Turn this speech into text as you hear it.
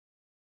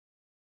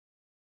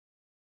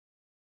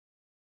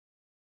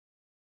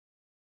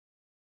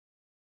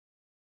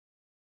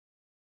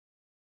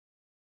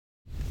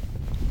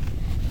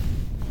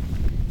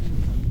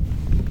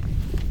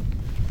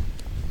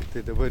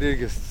Tai dabar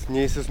irgi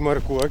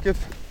neįsismarkuokit,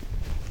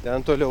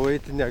 ten toliau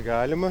eiti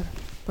negalima.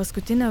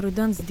 Paskutinę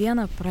rudens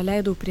dieną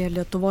praleidau prie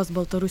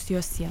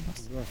Lietuvos-Baltarusijos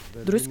sienos,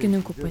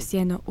 Druskininkų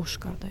pasienio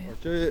užkardoje.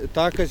 Čia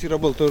takas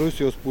yra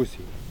Baltarusijos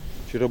pusėje.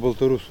 Čia yra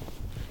Baltarusų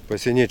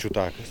pasieniečių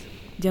takas.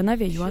 Diena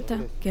vėjuota,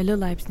 keli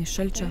laipsniai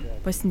šalčio,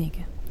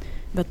 pasnygė.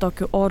 Bet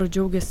tokiu oru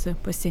džiaugiasi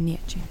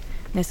pasieniečiai,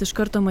 nes iš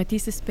karto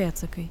matysis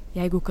pėdsakai,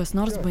 jeigu kas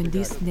nors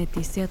bandys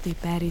neteisėtai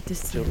pereiti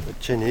sieną.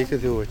 Čia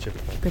neikit jau čia.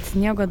 Kad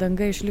sniego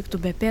danga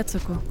išliktų be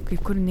pėdsakų, kai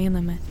kur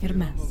neiname ir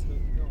mes.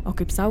 O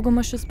kaip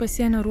saugomas šis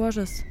pasienio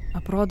ruožas,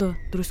 aprodo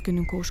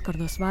Druskininkų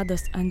užkardos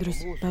vadas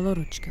Andrius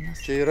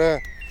Belaručkinas. Čia yra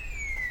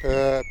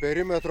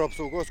perimetro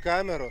apsaugos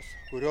kameros,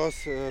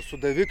 kurios su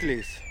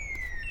davikliais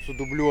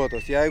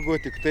sudubliuotos. Jeigu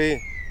tik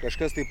tai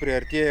kažkas tai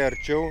priartėja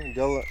arčiau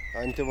dėl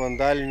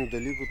antivandalinių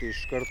dalykų, tai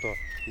iš karto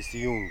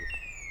įsijungia.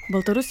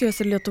 Baltarusijos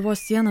ir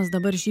Lietuvos sienas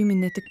dabar žymi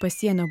ne tik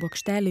pasienio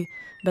bokšteliai,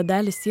 bet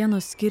dalį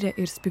sienos skiria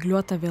ir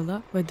spygliuota viela,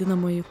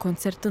 vadinamoji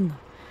koncertina.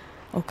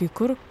 O kai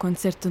kur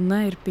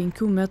koncertina ir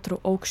 5 metrų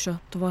aukščio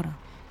tvora.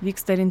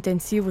 Vyksta ir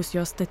intensyvūs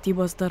jos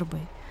statybos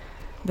darbai.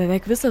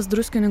 Beveik visas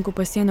Druskininkų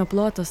pasienio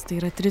plotas,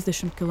 tai yra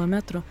 30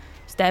 km,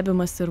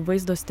 stebimas ir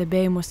vaizdo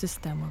stebėjimo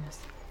sistemomis.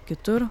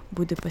 Kitur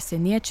budi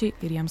pasieniečiai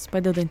ir jiems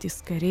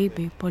padedantys kariai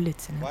bei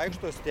policininkai.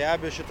 Vaikšto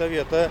stebi, šita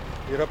vieta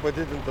yra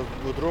padidintas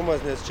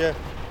budrumas, nes čia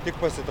tik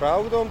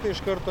pasitraukdavom, tai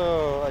iš karto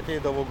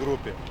ateidavo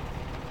grupė.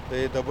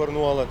 Tai dabar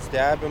nuolat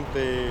stebim,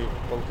 tai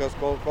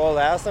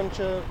kol esam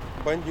čia,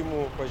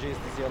 bandymų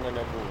pažeisti sieną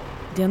nebuvo.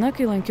 Diena,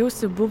 kai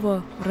lankiausi,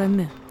 buvo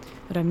rami.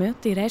 Rami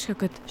tai reiškia,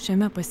 kad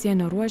šiame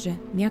pasienio ruože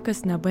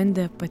niekas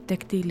nebandė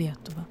patekti į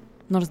Lietuvą.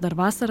 Nors dar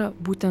vasarą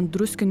būtent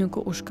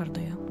Druskininkų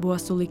užkardoje buvo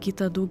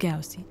sulaikyta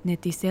daugiausiai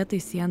neteisėtai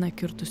sieną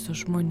kirtusių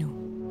žmonių.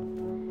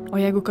 O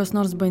jeigu kas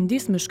nors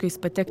bandys miškais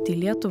patekti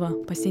į Lietuvą,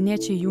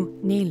 pasieniečiai jų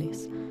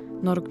neįleis.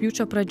 Nuo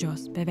rugpjūčio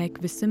pradžios beveik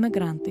visi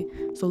migrantai,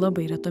 su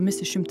labai retomis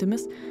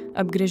išimtimis,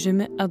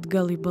 apgręžiami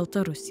atgal į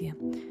Baltarusiją.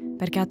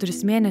 Per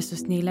 4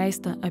 mėnesius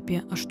neįleista apie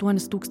 8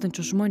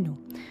 000 žmonių.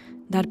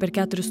 Dar per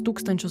 4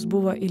 000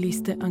 buvo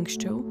įleisti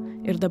anksčiau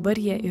ir dabar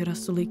jie yra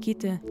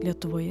sulaikyti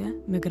Lietuvoje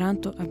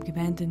migrantų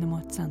apgyvendinimo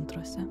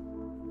centruose.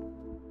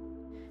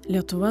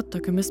 Lietuva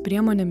tokiomis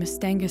priemonėmis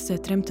stengiasi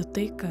atremti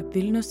tai, ką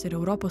Vilnius ir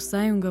ES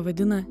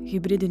vadina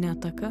hibridinė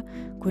ataka,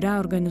 kurią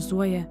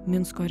organizuoja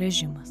Minsko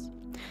režimas.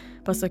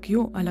 Pasak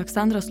jų,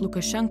 Aleksandras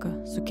Lukašenka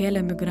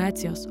sukėlė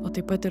migracijos, o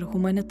taip pat ir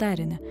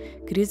humanitarinę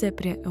krizę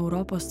prie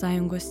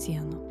ES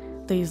sienų.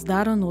 Tai jis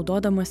daro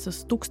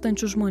naudodamasis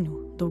tūkstančių žmonių,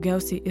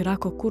 daugiausiai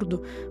Irako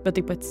kurdų, bet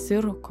taip pat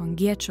sirų,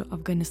 kongiečių,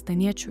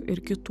 afganistaniečių ir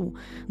kitų,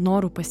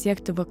 norų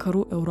pasiekti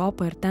vakarų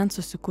Europą ir ten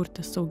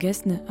susikurti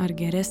saugesnį ar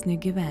geresnį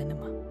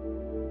gyvenimą.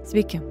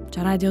 Sveiki,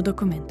 čia Radio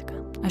Dokumentika.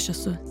 Aš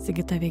esu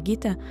Sigita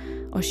Vegytė,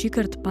 o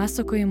šįkart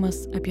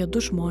pasakojimas apie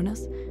 2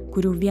 žmones,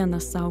 kurių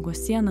vienas saugo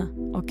sieną,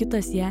 o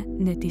kitas ją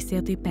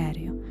neteisėtai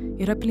perėjo,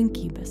 ir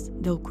aplinkybės,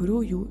 dėl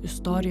kurių jų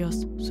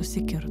istorijos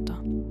susikirto.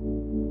 –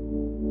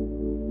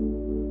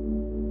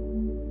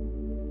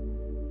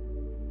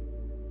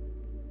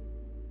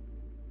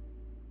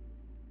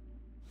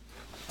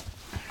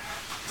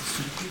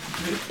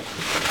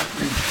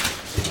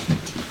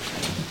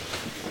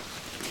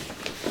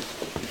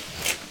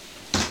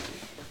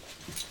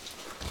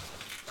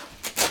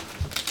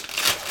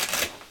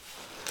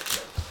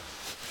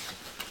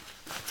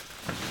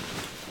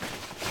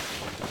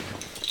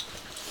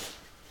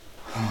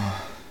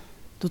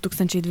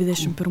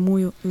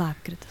 2021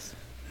 lapkritis.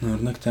 Nu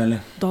ir naktelė.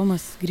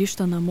 Tomas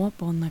grįžta namo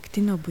po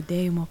naktinio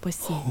budėjimo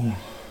pasienyje.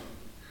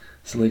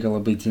 Visą laiką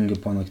labai tingiu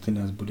po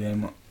naktinės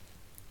budėjimo.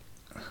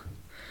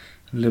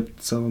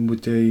 Lipt savo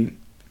bute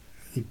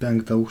į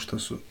 5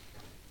 aukštą su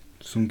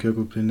sunkia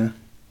kupline.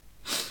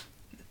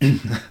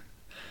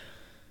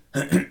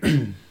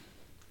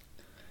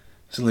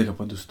 Visą laiką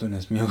padustu,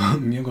 nes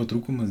miego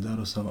trūkumas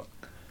daro savo.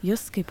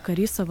 Jis, kaip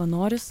karys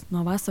savanoris,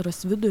 nuo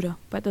vasaros vidurio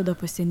padeda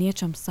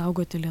pasieniečiams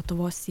saugoti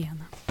Lietuvos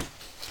sieną.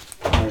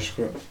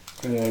 Aišku,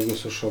 jeigu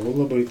sušalu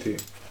labai, tai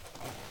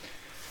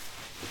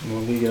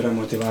labai gera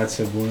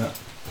motyvacija būna.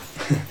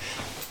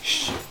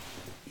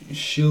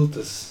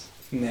 Šiltas,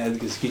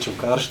 netgi sakyčiau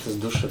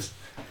karštas dušas.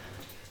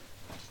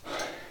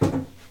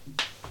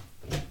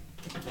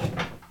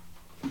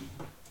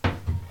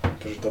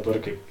 Ir dabar,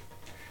 kaip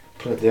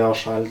pradėjo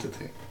šalti,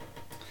 tai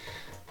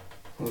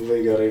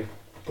labai gerai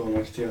po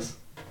nakties.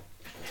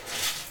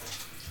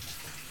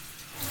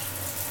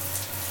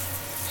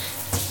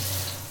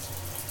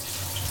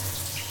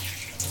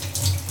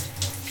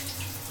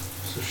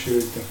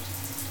 Sušilti.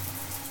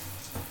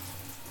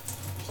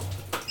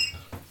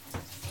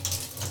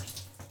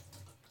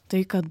 Tai,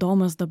 kad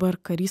Domas dabar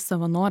karys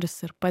savanoris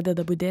ir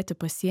padeda budėti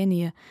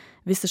pasienyje,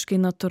 visiškai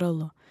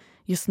natūralu.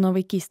 Jis nuo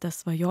vaikystės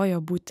svajojo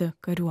būti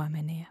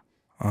kariuomenėje.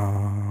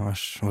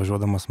 Aš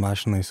važiuodamas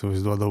mašiną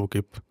įsivaizduodavau,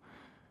 kaip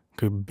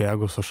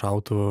bėgu su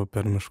šautuvu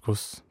per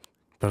miškus,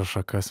 per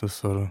šakas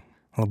visur.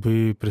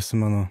 Labai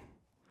prisimenu,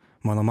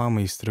 mano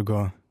mama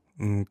įstrigo,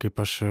 kaip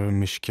aš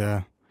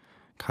miške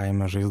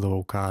kaime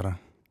žaisdavau karą.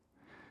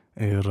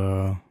 Ir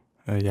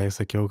jai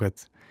sakiau, kad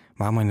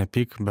mama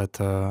nepyk,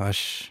 bet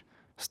aš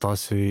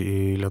stosiu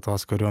į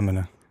Lietuvos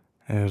kariuomenę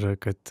ir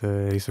kad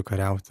eisiu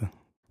kariauti.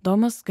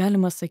 Domas,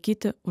 galima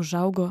sakyti,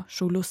 užaugo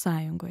Šaulių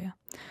sąjungoje.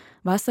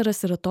 Vasaras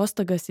ir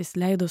atostogas jis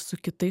leido su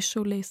kitais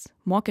šauliais,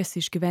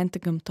 mokėsi išgyventi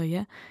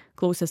gamtoje,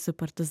 klausėsi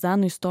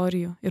partizanų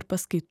istorijų ir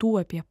paskaitų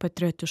apie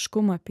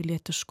patriotiškumą,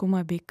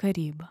 pilietiškumą bei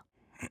karybą.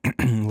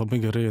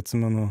 Labai gerai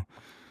atsimenu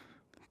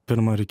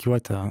pirmą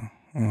rikiuotę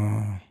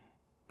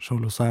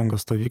Šaulių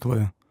sąjungos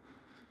stovykloje.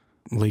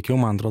 Laikiau,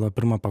 man atrodo,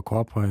 pirmą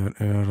pakopą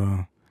ir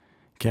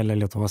kėlė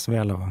Lietuvos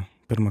vėliavą.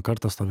 Pirmą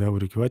kartą stovėjau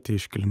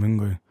rikiuotėje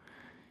iškilmingai,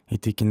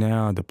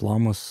 įteikinėjo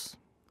diplomus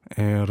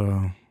ir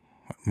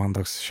man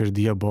toks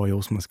širdyje buvo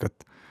jausmas, kad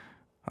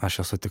aš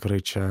esu tikrai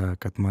čia,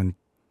 kad man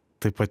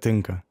tai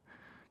patinka,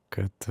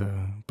 kad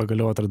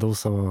pagaliau atradau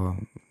savo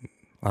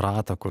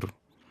ratą,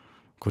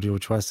 kur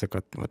jaučiuosi,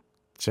 kad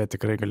čia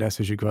tikrai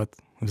galėsiu žygiuoti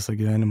visą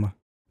gyvenimą.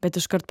 Bet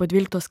iškart po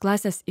 12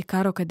 klasės į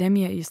karo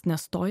akademiją jis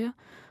nestoja,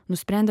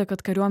 nusprendė, kad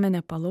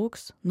kariuomenė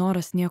palauks,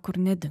 noras niekur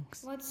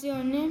nedings. What's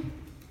your name?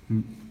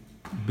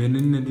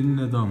 Benim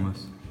Medin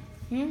Domas.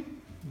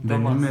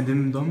 Benim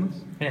Medin Domas?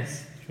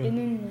 Yes.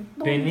 Benim.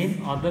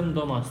 Benim adım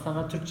Domas.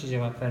 Sana Türkçe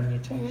cevap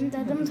vermeye çalışıyorum.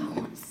 Benim adım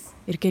Thomas.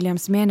 Ir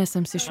keliams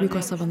mėnesiams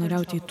išvyko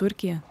savanoriauti į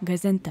Turkiją,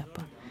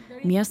 Gaziantepą,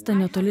 miestą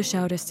netoli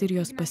Šiaurės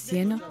Sirijos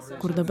pasienio,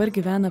 kur dabar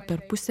gyvena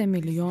per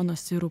 500 000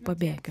 sirų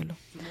pabėgėlių.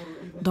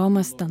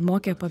 Domas ten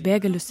mokė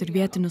pabėgėlius ir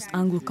vietinius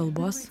anglų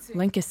kalbos,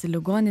 lankėsi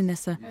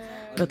ligoninėse,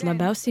 bet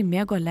labiausiai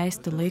mėgo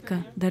leisti laiką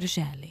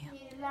darželyje.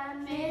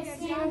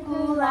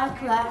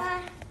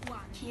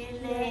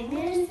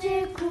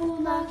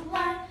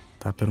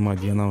 Ta pirmą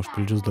dieną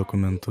užpildžius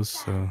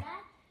dokumentus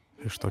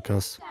iš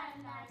tokios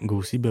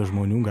gausybės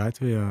žmonių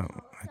gatvėje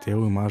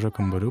atėjau į mažą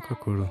kambariuką,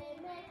 kur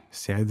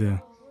sėdi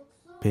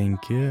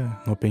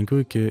nuo 5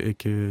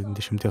 iki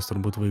 10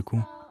 turbūt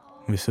vaikų.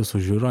 Visi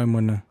sužiūro į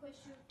mane,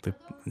 taip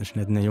aš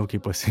net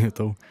nejaukiai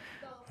pasijutau.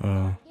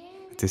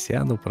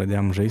 Atsisėdau,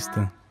 pradėjom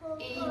žaisti.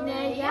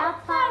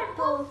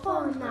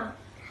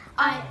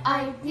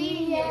 Ay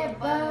diye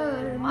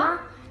bağırma,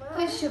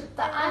 koşup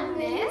da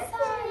anneye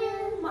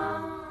sarılma.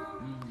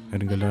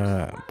 Ir gale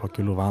po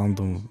kelių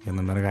valandų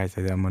viena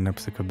mergaitė mane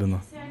apsikabino.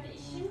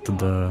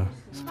 Tada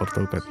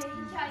supratau, kad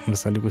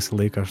visą likusį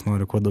laiką aš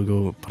noriu kuo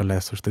daugiau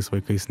praleisti su šitais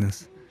vaikais,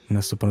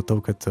 nes supratau,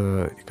 kad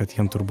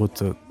jiem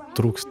turbūt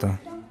trūksta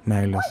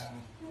meilės.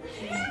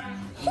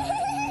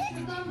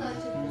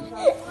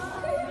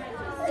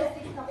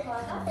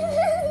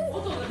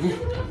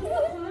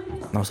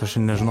 Nors aš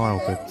nežinojau,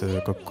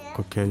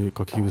 kokia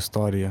jų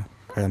istorija,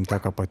 ką jam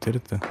teko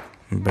patirti,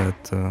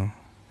 bet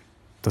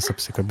tas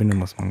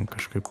apsikabinimas man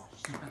kažkaip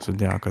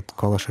sudėjo, kad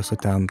kol aš esu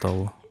ten,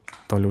 tol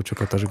jaučiu,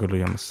 kad aš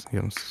galiu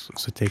jiems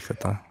suteikti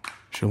tą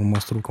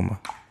šilumos trūkumą.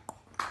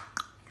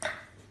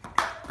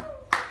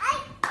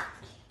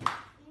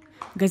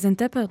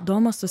 Gaziantepe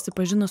Domas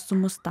susipažino su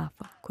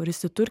Mustafa, kuris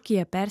į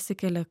Turkiją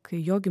persikėlė, kai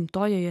jo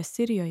gimtojoje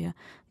Sirijoje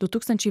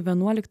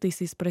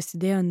 2011-aisiais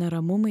prasidėjo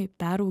neramumai,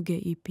 peraugė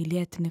į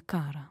pilietinį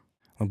karą.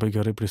 Labai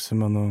gerai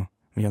prisimenu,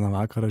 vieną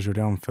vakarą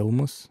žiūrėjom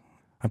filmus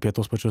apie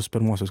tos pačius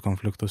pirmosius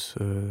konfliktus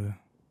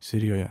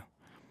Sirijoje.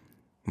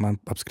 Man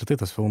apskritai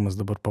tas filmas,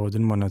 dabar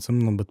pavadinimo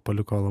neatsimenu, bet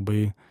paliko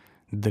labai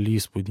didelį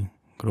įspūdį,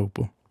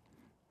 kraupų.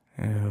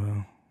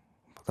 Ir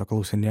po to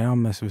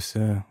klausinėjom mes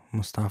visi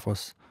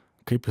Mustafos,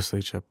 kaip jisai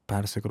čia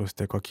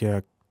persikraustė,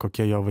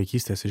 kokie jo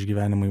vaikystės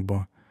išgyvenimai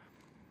buvo.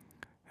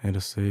 Ir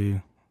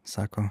jisai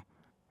sako,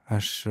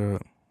 aš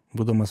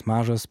būdamas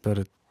mažas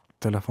per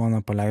telefoną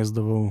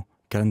paleisdavau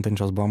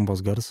krentančios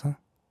bombos garsą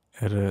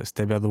ir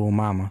stebėdavau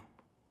mamą,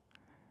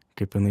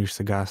 kaip jinai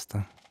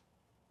išsigąsta.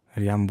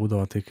 Ir jam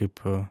būdavo tai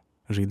kaip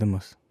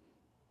žaidimas.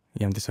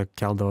 Jam tiesiog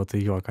keldavo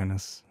tai juoką,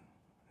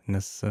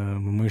 nes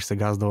mama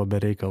išsigąsdavo be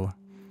reikalo.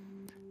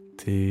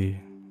 Tai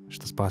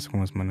šitas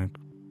pasakojimas mane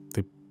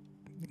taip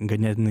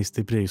ganėtinai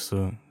stipriai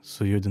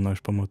sujudino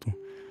iš pamatų,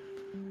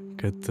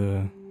 kad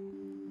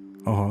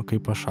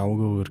kaip aš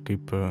augau ir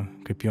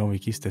kaip jo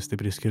vaikystė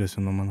stipriai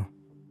skiriasi nuo mano.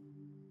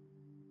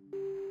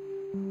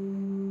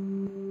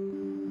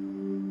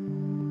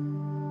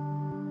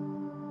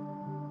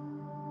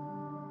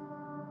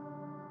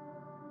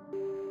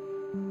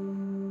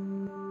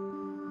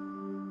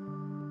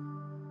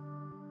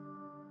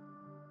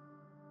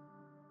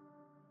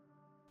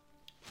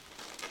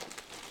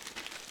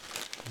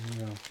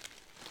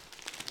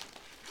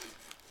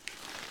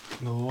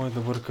 Galvoju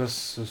dabar, kas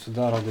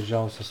sudaro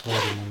didžiausią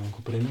svorį mano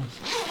kuprinės.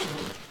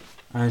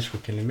 Aišku,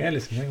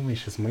 kilimėlis,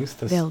 mėgmaišis,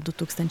 maistas. Vėl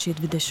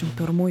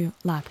 2021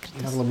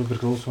 lapkritis. Dar labai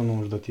priklauso nuo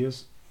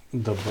užduoties.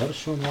 Dabar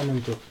šiuo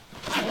momentu,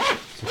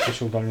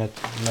 sakyčiau, gal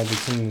net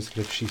medicininis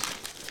krepšys.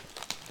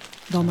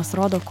 Domas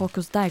rodo,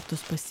 kokius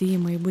daiktus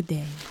pasiima į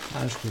budėjimą.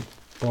 Aišku,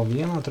 po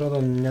vieną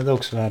atrodo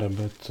nedaug sveria,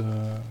 bet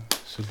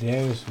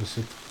sudėjus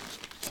visi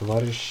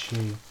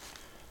tvaršiai,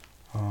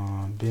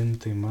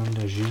 bintai,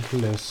 mandė,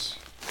 žirklės.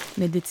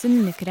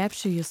 Medicininį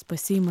krepšį jis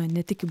pasiima ne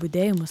tik į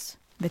budėjimus,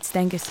 bet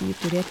stengiasi jį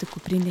turėti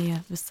kuprinėje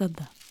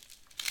visada.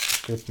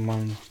 Kaip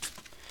man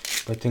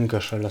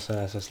patinka šalia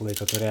savęs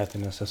laiką turėti,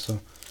 nes esu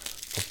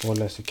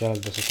papuolęs į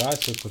keletą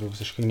situacijų, kur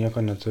visiškai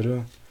nieko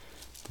neturiu,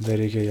 tada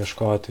reikia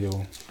ieškoti jau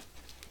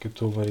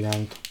kitų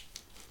variantų.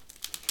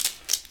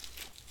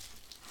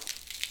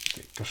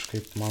 Tai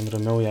kažkaip man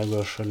ramiau, jeigu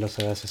aš šalia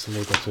savęs visą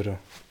laiką turiu.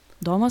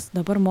 Domas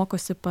dabar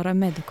mokosi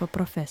paramediko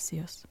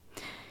profesijos.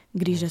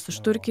 Grįžęs iš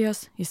Turkijos,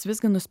 jis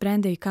visgi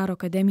nusprendė į karo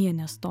akademiją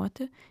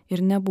nestoti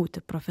ir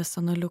nebūti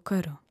profesionaliu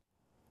kariu.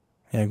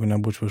 Jeigu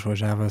nebūčiau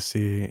išvažiavęs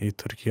į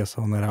Turkiją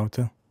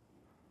savanoriauti,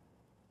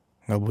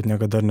 galbūt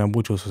niekada ir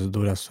nebūčiau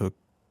susidūręs su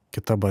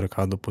kita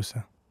barikadų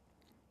pusė.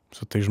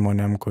 Su tai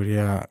žmonėm,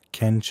 kurie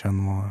kenčia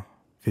nuo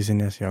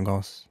fizinės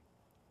jėgos.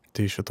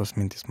 Tai šitos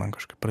mintys man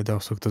kažkaip pradėjo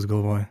suktis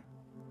galvoj.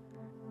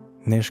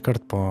 Ne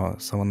iškart po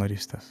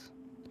savanorystės,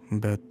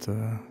 bet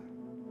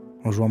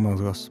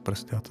užuomazgos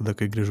prasidėjo tada,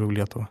 kai grįžau į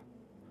Lietuvą.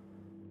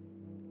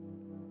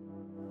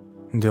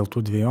 Dėl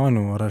tų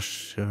dvejonių, ar aš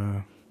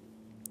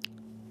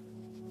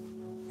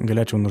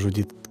galėčiau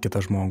nužudyti kitą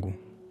žmogų.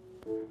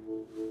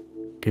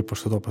 Kaip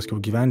aš su to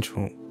paskiau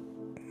gyvenčiau,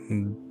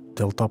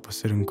 dėl to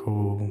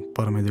pasirinkau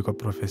paramediko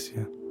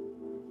profesiją.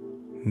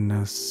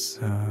 Nes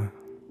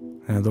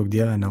nedaug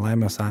dieve,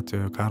 nelaimės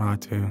atveju, karo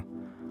atveju,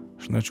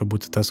 aš norėčiau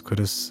būti tas,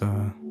 kuris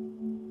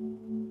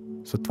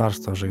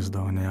sutvarsto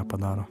žaizdą, o ne ją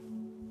padaro.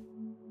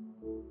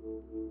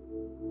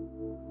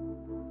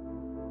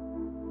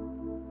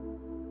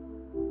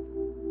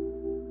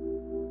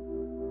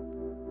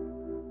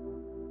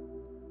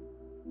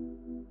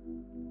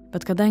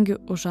 Bet kadangi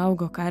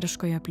užaugo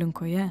kariškoje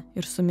aplinkoje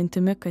ir su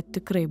mintimi, kad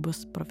tikrai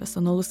bus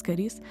profesionalus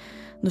karys,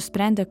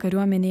 nusprendė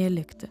kariuomenėje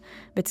likti,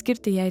 bet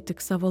skirti jai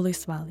tik savo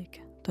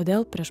laisvalaikį.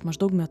 Todėl prieš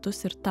maždaug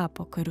metus ir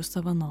tapo kariu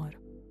savanoriu.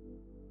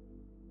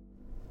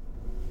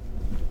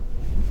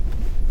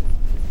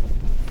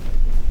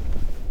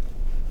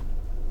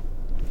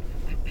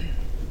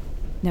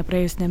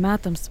 Nepraėjus ne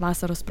metams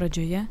vasaros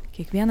pradžioje,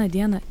 kiekvieną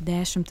dieną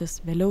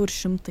dešimtis, vėliau ir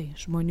šimtai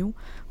žmonių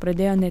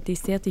pradėjo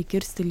neteisėtai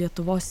kirsti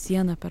Lietuvos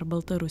sieną per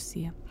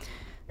Baltarusiją.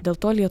 Dėl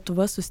to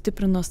Lietuva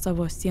sustiprino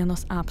savo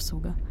sienos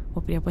apsaugą,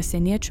 o prie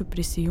pasieniečių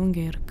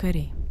prisijungė ir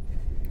kariai.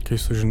 Kai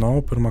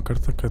sužinojau pirmą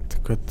kartą,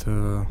 kad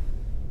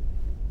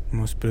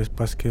mus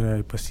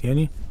paskiria į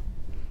pasienį,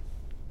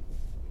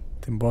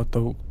 tai buvo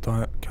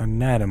tokio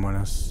nerimo,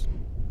 nes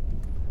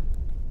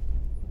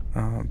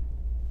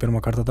pirmą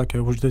kartą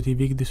tokią užduotį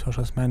vykdysiu aš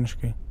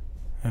asmeniškai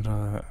ir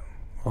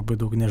labai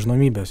daug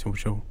nežinomybės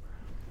jaučiau.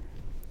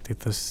 Tai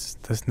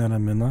tas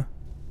neramina.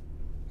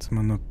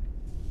 Atsimenu,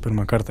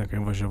 pirmą kartą,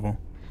 kai važiavau,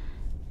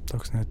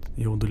 toks net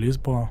jaudulys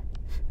buvo,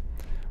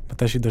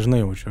 bet aš jį dažnai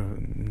jaučiu.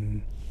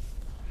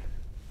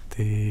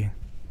 Tai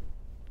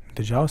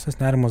didžiausias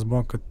nerimas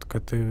buvo,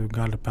 kad tai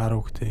gali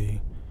peraugti į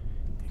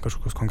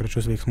kažkokius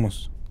konkrečius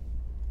veiksmus.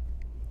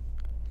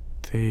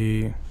 Tai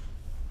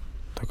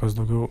tokios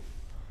daugiau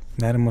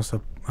nerimas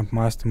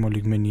apmąstymo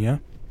lygmenyje,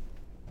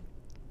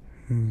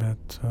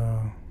 bet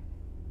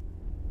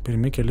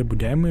pirmi keli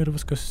budėjimai ir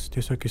viskas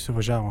tiesiog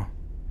įsivažiavo.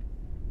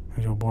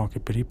 Jau buvo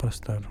kaip ir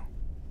įprasta ir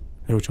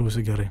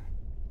jaučiausi gerai.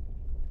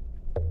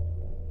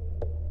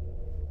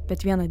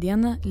 Bet vieną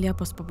dieną,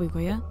 Liepos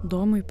pabaigoje,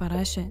 Domui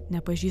parašė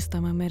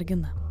nepažįstama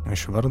mergina.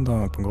 Iš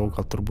vardo pagalvojau,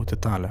 gal turbūt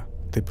Italė.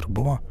 Taip ir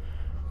buvo.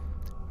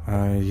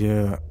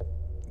 Ji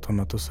tuo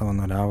metu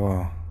savanoriavo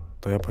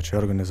toje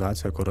pačioje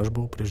organizacijoje, kur aš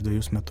buvau prieš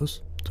 2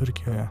 metus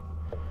Turkijoje.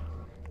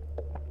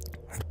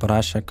 Ir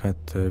parašė,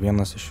 kad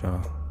vienas iš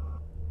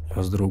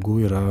jos draugų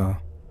yra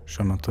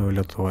šiuo metu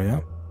Lietuvoje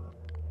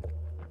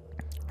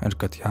ir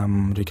kad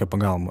jam reikia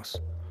pagalbos.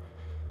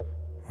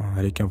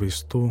 Reikia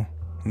vaistų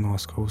nuo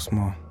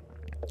skausmo,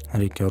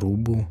 reikia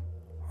rūbų,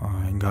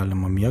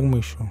 galima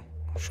miegmaišių,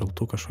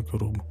 šiltų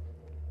kažkokių rūbų.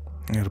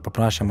 Ir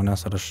paprašė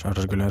manęs, ar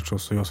aš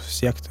galėčiau su juo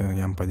susisiekti,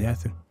 jam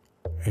padėti.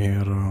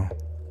 Ir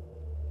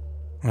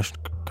aš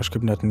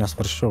kažkaip net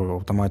nesvarsčiau,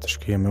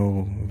 automatiškai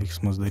ėmiau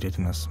veiksmus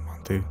daryti, nes man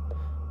tai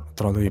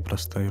atrodo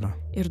įprasta yra.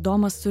 Ir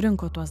Domas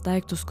surinko tuos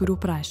daiktus, kurių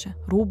prašė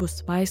 – rūbus,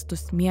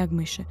 vaistus,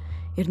 miegmaišį.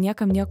 Ir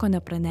niekam nieko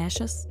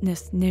nepranešęs,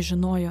 nes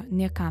nežinojo,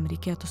 niekam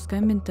reikėtų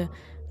skambinti,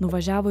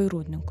 nuvažiavo į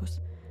Rūdninkus.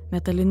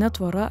 Metalinė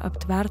tvora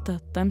aptverta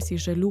tamsiai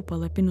žalių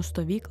palapinių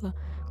stovyklą,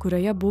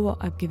 kurioje buvo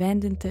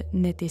apgyvendinti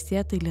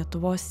neteisėtai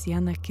Lietuvos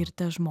sieną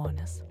kirtę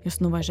žmonės. Jis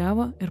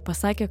nuvažiavo ir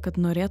pasakė, kad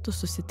norėtų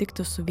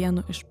susitikti su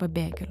vienu iš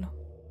pabėgėlių.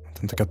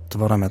 Ten tokia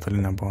tvora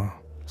metalinė buvo.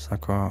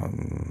 Sako,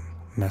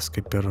 mes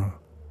kaip ir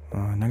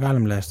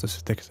negalim leisti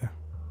susitikti.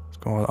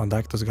 Sako, o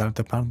daiktus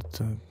galite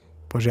perduoti,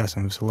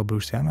 pažiūrėsim, visi labai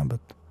užsiėmę,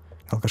 bet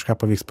gal kažką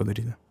pavyks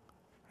padaryti.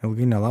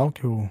 Ilgai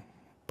nelaukiau,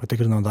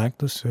 patikrinau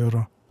daiktus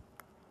ir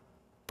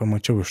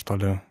pamačiau iš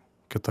toli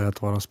kitoje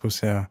tvoros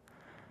pusėje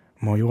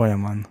mojuoja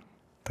man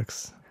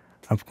toks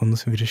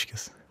apkūnus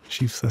vyriškis,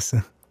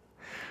 šypsosi.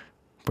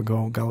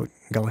 Pagalvojau,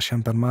 gal aš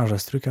jam per mažą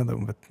striukę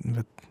daug,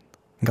 bet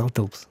gal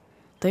tilps.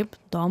 Taip,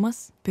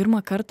 Domas pirmą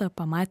kartą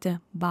pamatė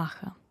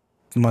Bachą.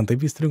 Man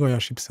taip įstrigo jo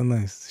šypsena,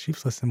 jis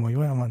šypsosi,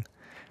 mojuoja man.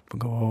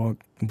 Pagalvojau,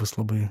 bus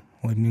labai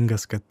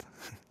laimingas, kad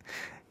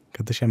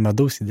aš jam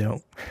medaus įdėjau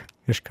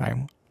iš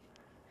kaimo.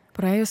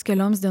 Praėjus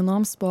kelioms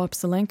dienoms po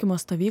apsilankymo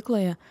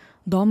stovykloje,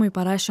 Domui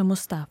parašė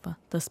Mustafa,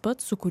 tas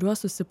pats, su kuriuo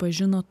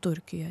susipažino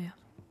Turkijoje.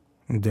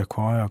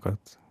 Dėkojo,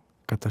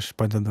 kad aš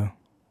padedu,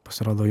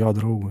 pasirodo jo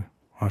draugui,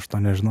 o aš to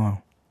nežinojau.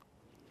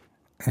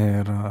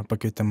 Ir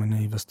pakvietė mane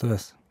į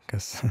vestuves,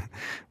 kas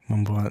man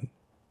buvo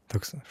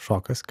toks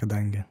šokas,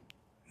 kadangi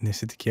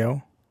nesitikėjau.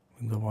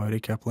 Galvoju,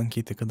 reikia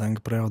aplankyti,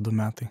 kadangi praėjo 2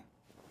 metai.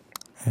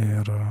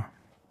 Ir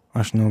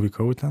aš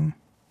nuvykau ten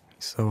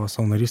į savo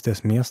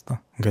savanorystės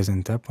miestą,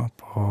 Gaziantepą,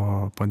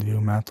 po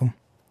 2 metų.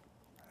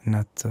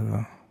 Net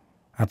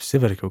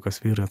apsiverkiau,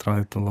 kas vyrui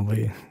atrodytų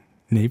labai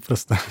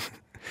neįprasta.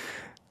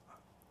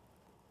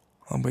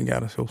 Labai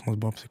geras jausmas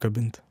buvo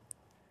apsikabinti.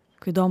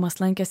 Kai Domas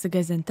lankėsi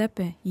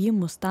Gaziantepe, jį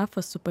Mustafa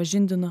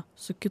supažindino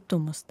su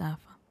kitu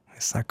Mustafa.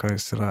 Jis sako,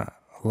 jis yra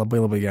labai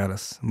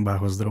geras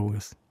Bahos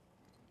draugas.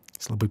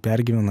 Jis labai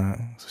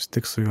pergyvena,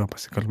 susitik su juo,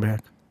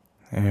 pasikalbėk.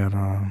 Ir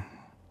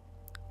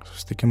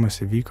susitikimas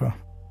įvyko.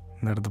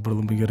 Ir dabar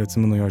labai gerai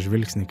atsimenu jo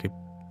žvilgsnį, kaip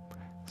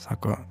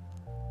sako,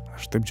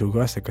 aš taip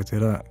džiaugiuosi, kad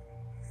yra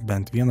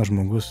bent vienas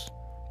žmogus,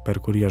 per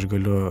kurį aš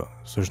galiu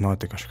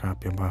sužinoti kažką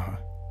apie Bahą.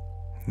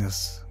 Nes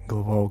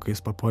galvojau, kai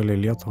jis papuolė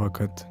į Lietuvą,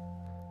 kad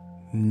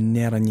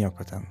nėra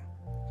nieko ten.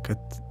 Kad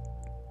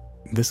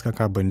viską,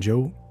 ką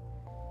bandžiau,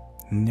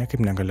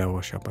 niekaip negalėjau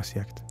aš jo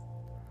pasiekti.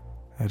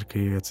 Ir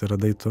kai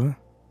atsiradai tu,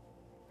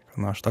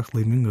 aš toks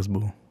laimingas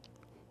buvau.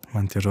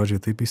 Man tie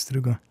žodžiai taip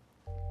įstrigo.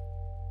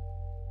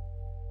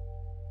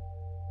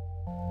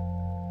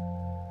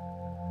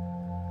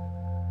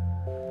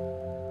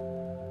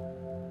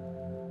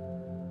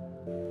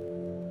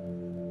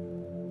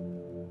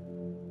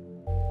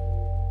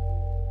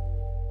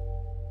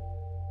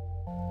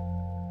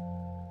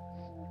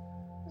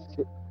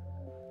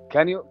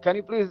 Can you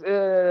please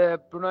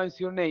pronounce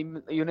your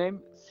name? Your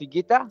name,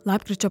 Sigita?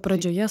 Lapkričio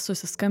pradžioje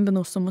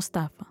susiskambinau su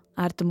Mustafa,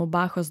 artimu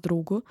Bahos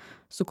draugu,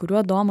 su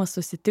kuriuo Domas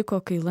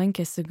susitiko, kai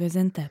lankėsi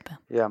Gaziantepe.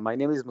 Yeah, my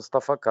name is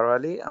Mustafa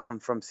Karali. I'm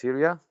from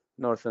Syria,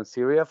 northern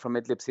Syria, from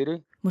Idlib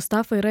city.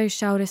 Mustafa yra iš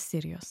Šiaurės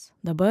Sirijos.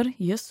 Dabar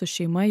jis su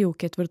šeima jau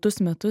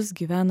 4 metus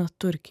gyvena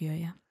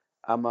Turkijoje.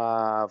 I'm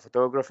a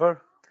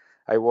photographer.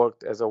 I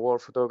worked as a war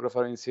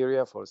photographer in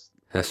Syria for...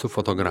 Esu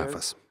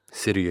fotografas.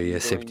 Sirijoje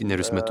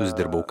 7 metus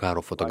dirbau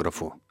karo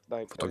fotografu.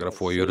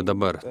 Fotografuoju ir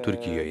dabar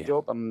Turkijoje.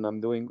 Taip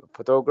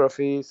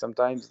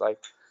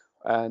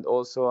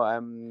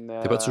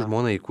pat su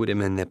žmona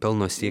įkūrėme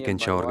nepelno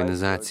siekiančią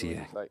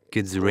organizaciją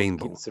Kids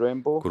Rainbow,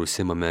 kur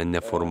užsiimame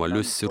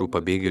neformalius sirų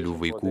pabėgėlių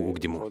vaikų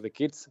ugdymu.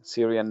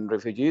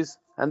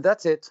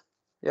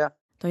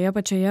 Toje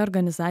pačioje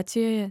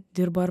organizacijoje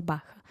dirbo ir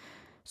Baha.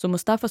 Su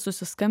Mustafa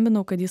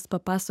susiskambinau, kad jis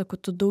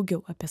papasakotų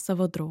daugiau apie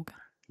savo draugą.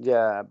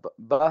 Yeah,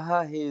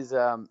 Baha, he's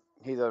an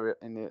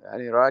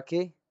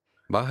Iraqi.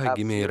 Baha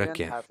gimė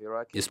Irake.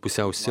 Jis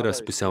pusiau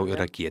siras, pusiau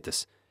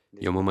irakietis.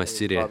 Jo mama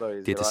sirė,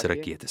 tėtis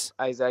irakietis.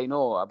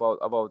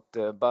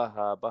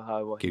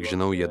 Kiek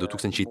žinau, jie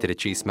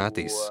 2003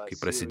 metais, kai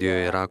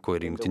prasidėjo Irako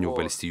ir Jungtinių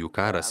valstijų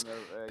karas,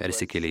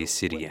 persikėlė į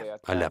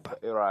Siriją, Alepą.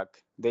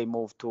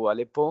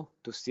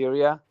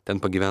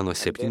 Ten pagyveno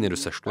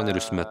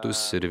 7-8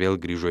 metus ir vėl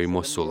grįžo į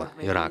Mosulą,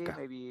 Iraką.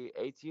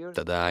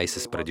 Tada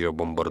ISIS pradėjo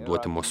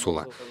bombarduoti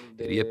Mosulą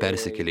ir jie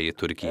persikėlė į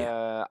Turkiją.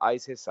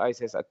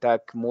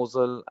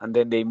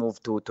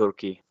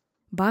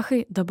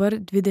 Bahai dabar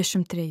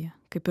 23.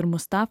 Kaip ir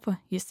Mustafa,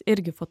 jis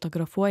irgi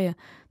fotografuoja,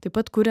 taip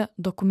pat kuria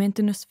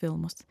dokumentinius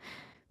filmus.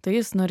 Tai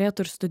jis norėtų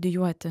ir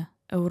studijuoti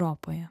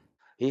Europoje.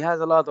 Jis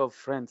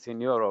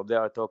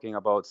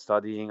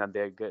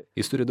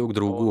turi daug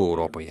draugų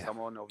Europoje.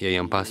 Jie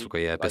jam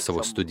pasakoja apie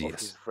savo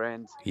studijas.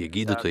 Jie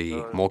gydytojai,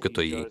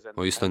 mokytojai,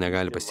 o jis to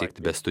negali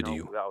pasiekti be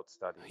studijų.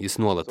 Jis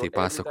nuolat tai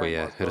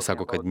pasakoja ir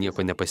sako, kad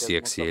nieko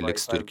nepasieks, jei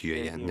liks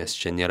Turkijoje, nes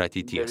čia nėra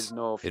ateities.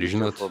 Ir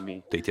žinot,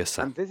 tai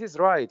tiesa.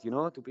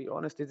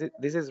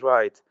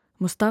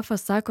 Mustafa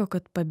sako,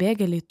 kad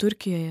pabėgėliai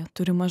Turkijoje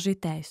turi mažai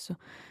teisių.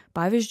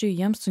 Pavyzdžiui,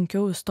 jiems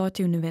sunkiau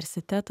įstoti į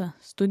universitetą,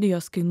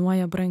 studijos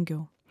kainuoja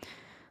brangiau.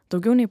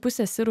 Daugiau nei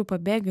pusė sirų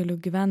pabėgėlių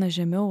gyvena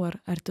žemiau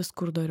ar arti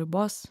skurdo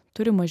ribos,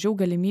 turi mažiau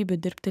galimybių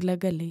dirbti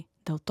legaliai,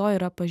 dėl to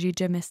yra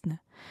pažeidžiamesni.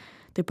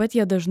 Taip pat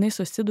jie dažnai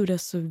susiduria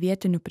su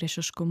vietiniu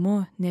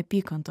priešiškumu,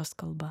 neapykantos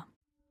kalba.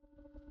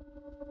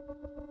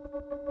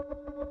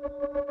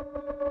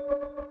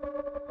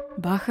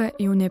 Baha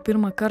jau ne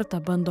pirmą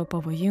kartą bando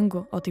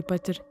pavojingu, o taip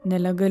pat ir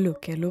nelegaliu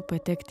keliu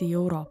patekti į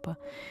Europą.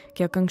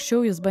 Kiek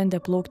anksčiau jis bandė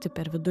plaukti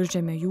per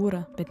Viduržemio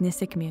jūrą, bet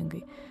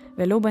nesėkmingai.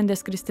 Vėliau bandė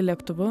skristi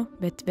lėktuvu,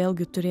 bet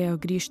vėlgi turėjo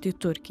grįžti į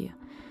Turkiją.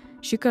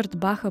 Šįkart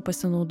Baha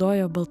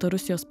pasinaudojo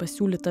Baltarusijos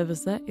pasiūlytą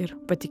vizą ir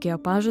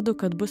patikėjo pažadu,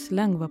 kad bus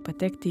lengva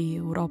patekti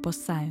į Europos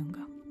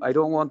Sąjungą.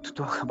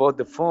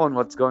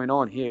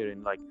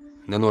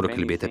 Nenoriu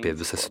kalbėti apie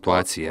visą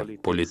situaciją,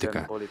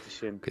 politiką,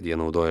 kad jie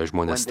naudoja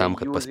žmonės tam,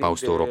 kad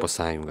paspaustų Europos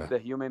Sąjungą.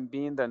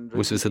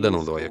 Mus visada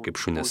naudoja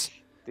kaip šunis.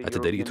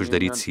 Atidaryt,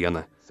 uždaryt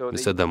sieną.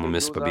 Visada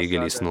mumis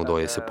pabėgėliais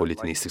naudojasi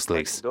politiniais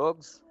tikslais.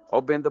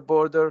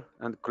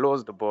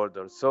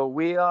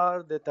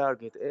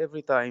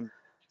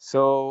 Ir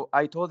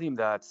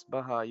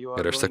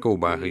aš sakau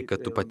Bahai,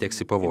 kad tu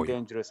pateksi pavojų.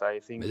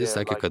 Bet jis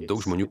sakė, kad daug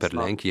žmonių per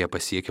Lenkiją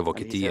pasiekia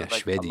Vokietiją,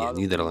 Švediją,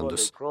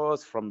 Nyderlandus.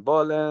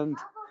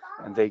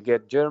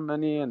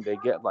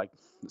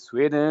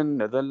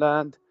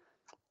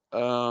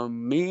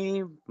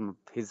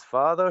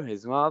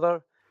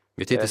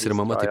 Bet tėtis ir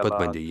mama taip pat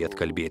bandė jį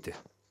atkalbėti.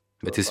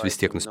 Bet jis vis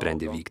tiek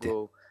nusprendė vykti.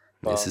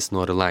 Nes jis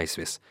nori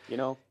laisvės.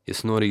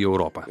 Jis nori į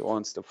Europą.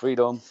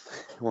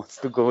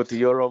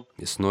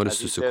 Jis nori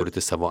susikurti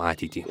savo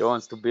ateitį.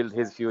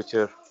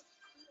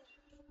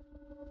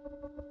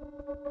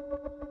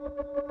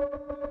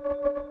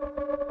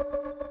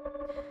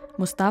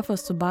 Mustafa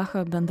su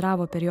Bacha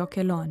bendravo per jo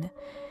kelionę.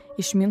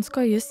 Iš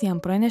Minsko jis jam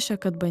pranešė,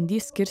 kad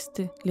bandys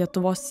kirsti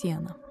Lietuvos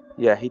sieną.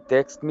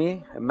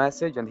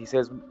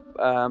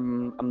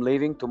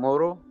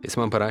 Jis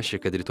man parašė,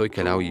 kad rytoj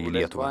keliauja į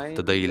Lietuvą,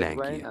 tada į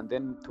Lenkiją.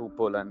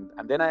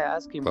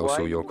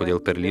 Klausiau jo, kodėl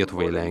per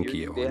Lietuvą į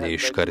Lenkiją, o ne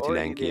iškart į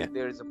Lenkiją.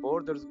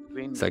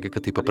 Sakė,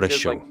 kad tai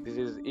paprasčiau.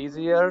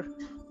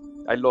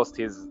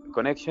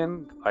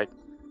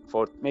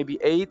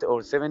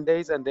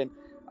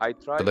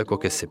 Tada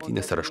kokias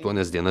 7 ar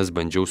 8 dienas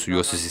bandžiau su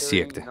juo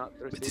susisiekti,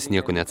 bet jis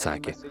nieko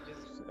neatsakė.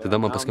 Tada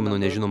man paskambino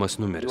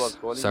nežinomas numeris.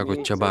 Sako,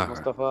 čia Baha.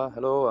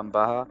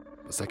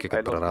 Pasakė,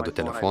 kad prarado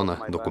telefoną,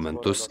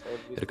 dokumentus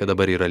ir kad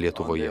dabar yra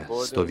Lietuvoje,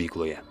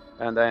 stovykloje.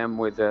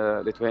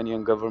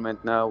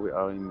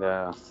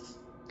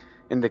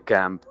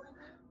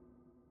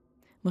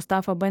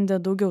 Mustafa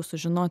bandė daugiau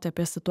sužinoti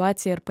apie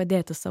situaciją ir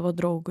padėti savo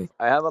draugui.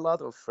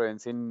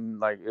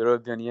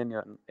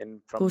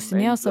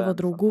 Klausinėjo savo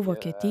draugų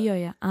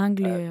Vokietijoje,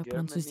 Anglijoje,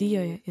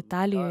 Prancūzijoje,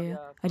 Italijoje,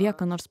 ar jie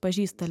ką nors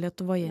pažįsta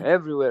Lietuvoje.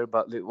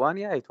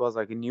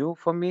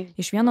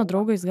 Iš vieno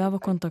draugo jis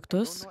gavo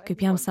kontaktus,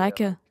 kaip jam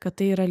sakė, kad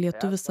tai yra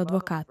lietuvis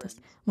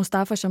advokatas.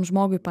 Mustafa šiam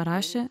žmogui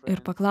parašė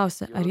ir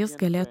paklausė, ar jis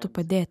galėtų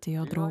padėti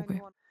jo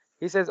draugui.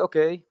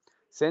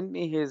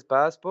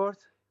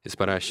 Jis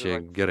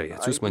parašė, gerai,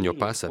 atsiųsk man jo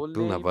pasą,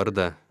 pilną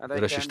vardą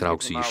ir aš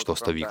ištrauksiu jį iš tos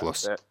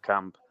stovyklos.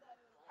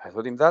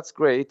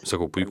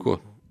 Sakau, puiku.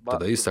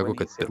 Tada jis sako,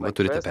 kad pirmą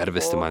turite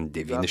pervesti man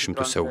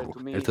 900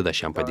 eurų ir tada aš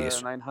jam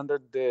padėsiu.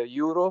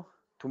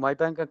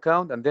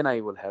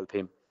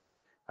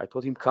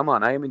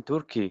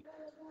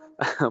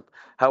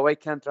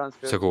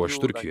 Sakau, aš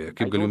Turkijoje,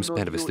 kaip galiu jums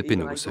pervesti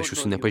pinigus, aš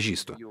jūsų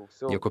nepažįstu,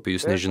 nieko apie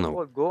jūs nežinau.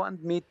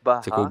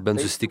 Sakau, bent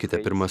susitikite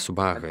pirmą su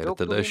Baha ir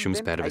tada aš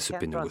jums pervesiu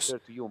pinigus.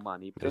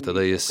 Ir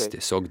tada jis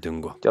tiesiog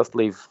dingo.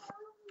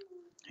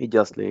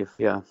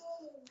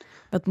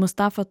 Bet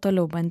Mustafa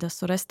toliau bandė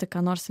surasti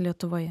ką nors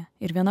Lietuvoje.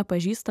 Ir viena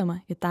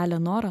pažįstama, Italė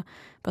Nora,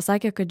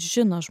 pasakė, kad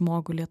žino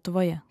žmogų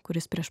Lietuvoje,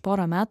 kuris prieš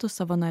porą metų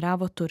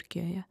savanoriavo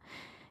Turkijoje.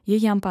 Ji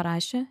jam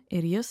parašė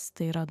ir jis,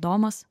 tai yra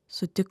Domas,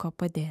 sutiko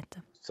padėti.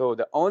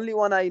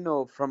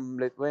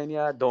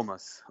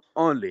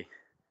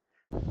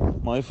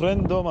 My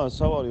friend Domas,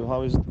 how are you?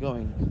 How is it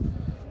going?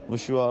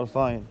 Wish you are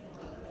fine.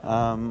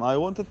 I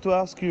wanted to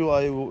ask you,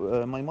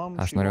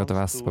 Aš norėjau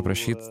tavęs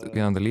paprašyti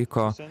vieną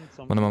dalyko.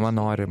 Mano mama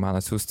nori man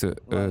atsiųsti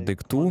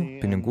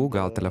daiktų, pinigų,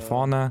 gal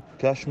telefoną,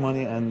 cash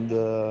money and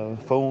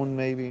phone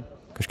maybe.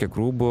 Kažkiek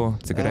rūbų,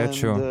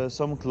 cigarečių. And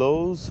some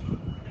clothes.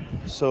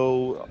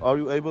 So, are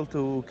you able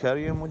to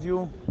carry them with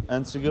you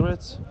and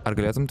cigarettes? Ar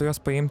galėtum tu juos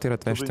paimti ir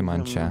atvežti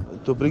man čia?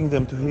 To bring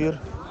them to here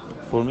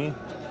for me.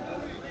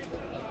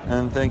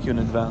 And thank you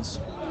in advance.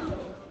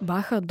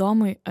 Baha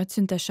Domui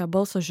atsiuntė šią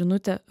balso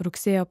žinutę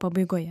rugsėjo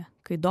pabaigoje,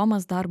 kai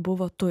Domas dar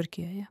buvo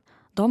Turkijoje.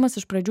 Domas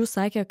iš pradžių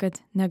sakė, kad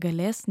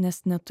negalės,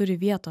 nes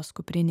neturi vietos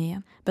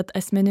kuprinėje, bet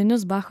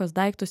asmeninius Bachos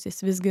daiktus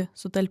jis visgi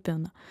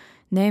sutalpino.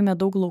 Neėmė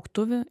daug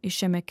lauktuvių,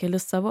 išėmė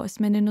kelis savo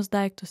asmeninius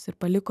daiktus ir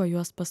paliko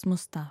juos pas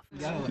Mustafa.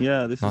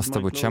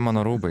 Nuostabu, čia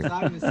mano rūbai.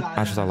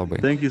 Ačiū tau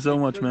labai. Thank you so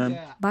much, man.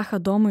 Baha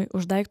Domui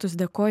už daiktus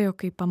dėkojo,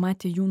 kai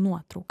pamatė jų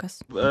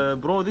nuotraukas.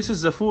 Bro, this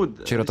is the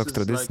food. Čia yra toks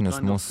tradicinis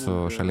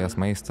mūsų šalies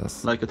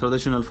maistas. Like a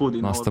traditional food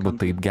in Nuostabu,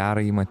 taip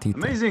gerai jį matyti.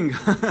 Amazing.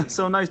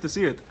 So nice to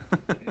see it.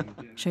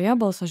 Šioje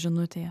balso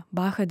žinutėje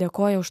Baha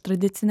dėkoja už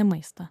tradicinį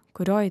maistą,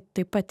 kurio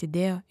taip pat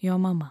įdėjo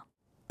jo mama.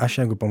 Aš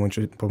jeigu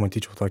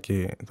pamatyčiau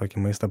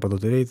tokį maistą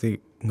parduotuvėje, tai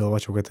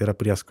galvočiau, kad tai yra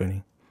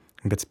prieskoniai.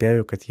 Bet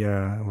spėju, kad jie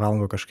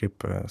valgo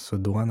kažkaip su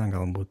duona,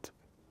 galbūt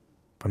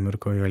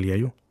pamirko į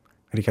aliejų.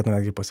 Reikėtų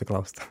netgi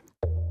pasiklausti.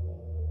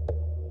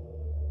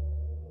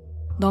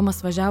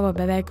 Domas važiavo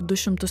beveik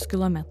 200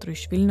 km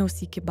iš Vilniaus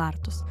į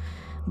Kybartus,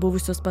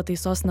 buvusius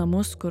pataisos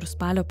namus, kur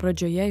spalio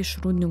pradžioje iš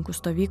rūdninkų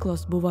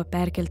stovyklos buvo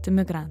perkelti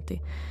migrantai,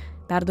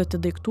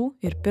 perduoti daiktų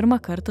ir pirmą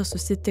kartą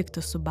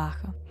susitikti su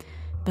Baha.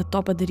 Bet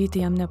to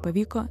padaryti jam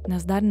nepavyko,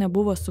 nes dar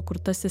nebuvo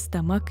sukurta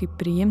sistema, kaip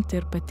priimti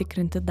ir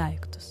patikrinti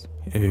daiktus.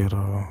 Ir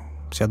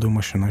sėdau į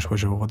mašiną,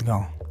 išvažiavau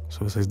atgal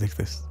su visais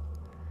daiktais.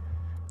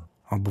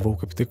 O buvau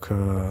kaip tik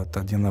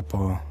tą dieną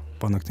po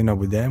naktinio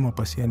budėjimo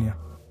pasienyje.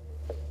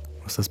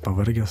 Visas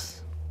pavargęs,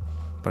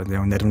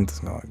 pradėjau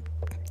nervintis, gal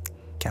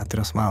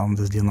 4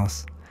 valandas dienos.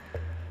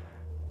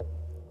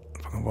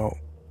 Pagalvojau,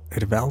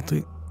 ir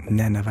veltui?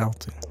 Ne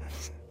veltui.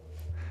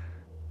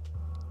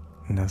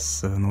 Nes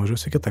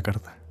nuvažiuosiu kitą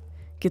kartą.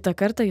 Kitą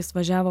kartą jis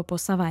važiavo po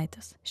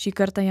savaitės. Šį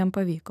kartą jam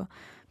pavyko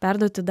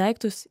perduoti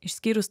daiktus,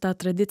 išskyrus tą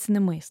tradicinį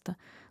maistą.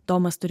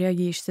 Domas turėjo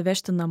jį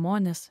išsivežti namo,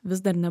 nes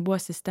vis dar nebuvo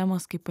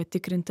sistemos, kaip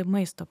patikrinti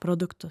maisto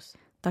produktus.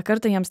 Ta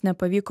kartą jiems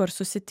nepavyko ir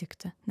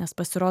susitikti, nes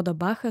pasirodo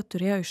Bacha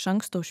turėjo iš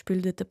anksto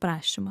užpildyti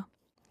prašymą.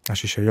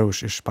 Aš išėjau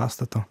iš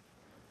pastato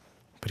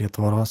prie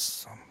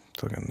tvoros,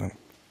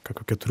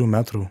 kokių 4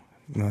 metrų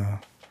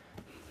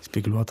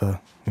spygliuota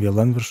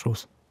viela ant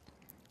viršaus.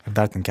 Ir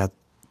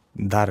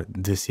dar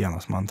 2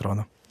 sienos, man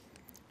atrodo.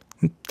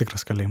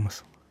 Tikras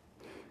kalėjimas.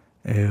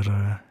 Ir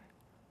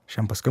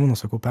šiam paskambinu,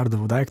 sakau,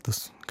 perdavau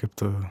daiktus, kaip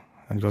tu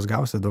ant juos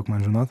gausi, daug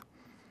man žinot.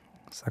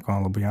 Sako,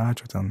 labai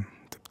ačiū, ten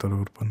taip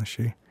toliau ir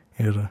panašiai.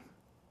 Ir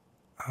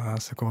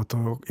sakau, tu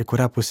į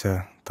kurią pusę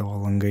tavo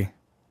langai?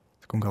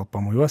 Sakau, gal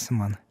pamojuosi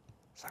man?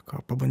 Sako,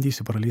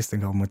 pabandysiu pralysti,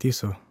 gal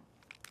matysiu.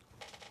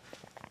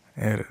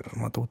 Ir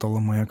matau,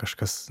 tolumoje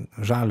kažkas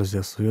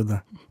žaliuzė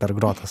sujuda, per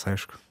grotas,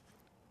 aišku.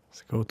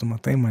 Sakau, tu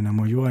matai, mane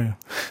mojuoju.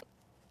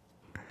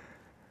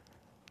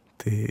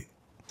 Tai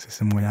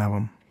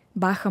susimojavom.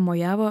 Bacha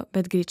mojavo,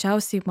 bet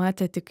greičiausiai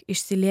matė tik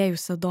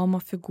išsiliejusią Domo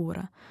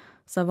figūrą.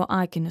 Savo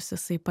akinius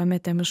jisai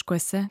pametė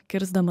miškuose,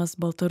 kirsdamas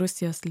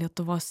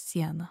Baltarusijos-Lietuvos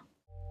sieną.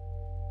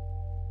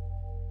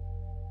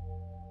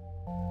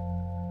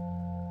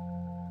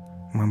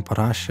 Man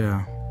parašė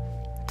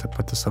ta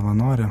pati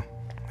savanorė,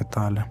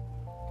 Italė,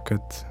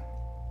 kad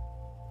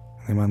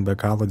jinai man be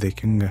galo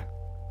dėkinga,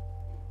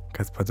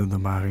 kad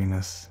padeda Bachai,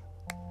 nes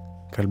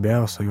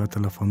kalbėjau su juo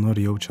telefonu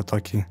ir jaučia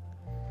tokį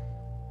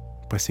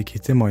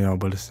pasikeitimą jo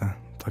balse,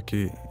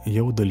 tokį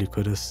jaudulį,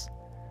 kuris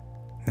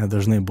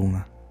nedažnai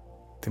būna.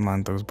 Tai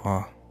man toks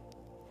buvo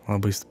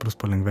labai stiprus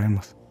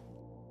palengvėjimas.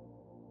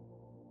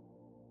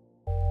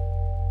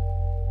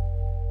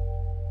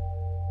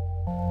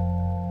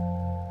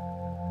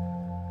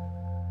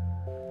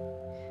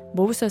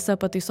 Buvusiuose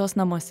pataisos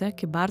namuose,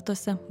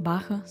 Kybartuose,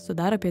 Bacha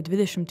sudaro apie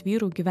 20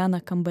 vyrų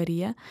gyvena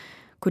kambaryje,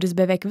 kuris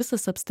beveik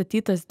visas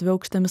apstatytas 2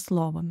 aukštomis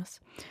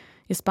lovomis.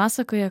 Jis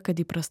pasakoja, kad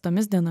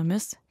įprastomis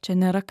dienomis čia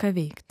nėra ką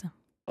veikti.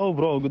 Oh,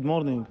 bro, good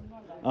morning.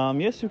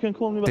 Yes, you can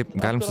call me. Taip,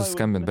 galim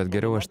susiskambinti, bet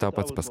geriau aš tau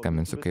pats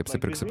paskambinsiu, kai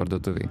apsipirksiu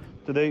parduotuviai.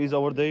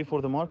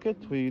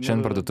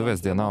 Šiandien parduotuvės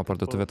diena, o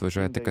parduotuvė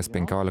atvažiuoja tik kas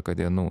 15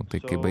 dienų, tai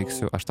kai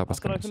baigsiu, aš tau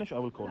paskambinsiu.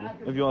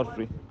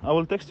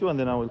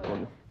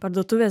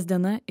 Parduotuvės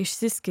diena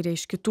išsiskiria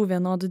iš kitų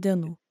vienodų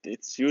dienų.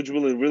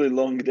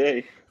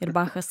 Ir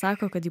Bachas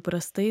sako, kad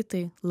įprastai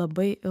tai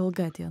labai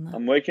ilga diena.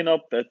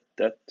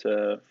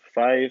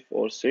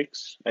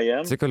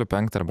 Atsikeliu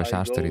 5 arba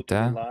 6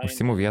 ryte,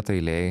 užsiimu vietą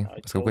eilėj,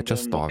 sakau, kad čia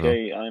stoviu.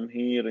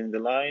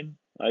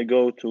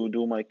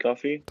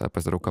 Tada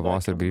pasidarau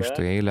kavos ir grįžtu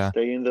į eilę.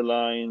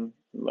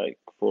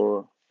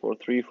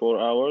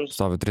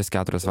 Stoviu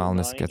 3-4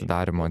 valandas iki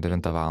atidarymo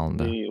 9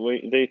 valandą.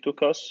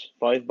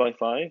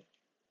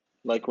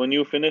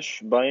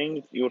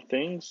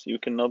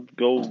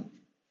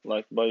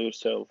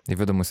 Į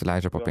vidų mus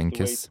įleidžia po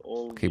 5,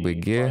 kai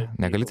baigi,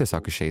 negali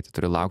tiesiog išeiti,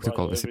 turi laukti,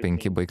 kol visi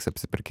 5 baigs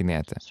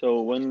apsipirkinėti.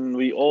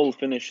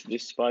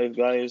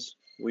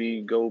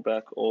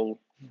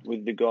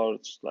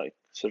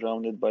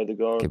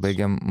 Kai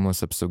baigiam,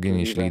 mus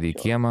apsauginiai išlydi į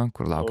kiemą,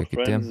 kur laukia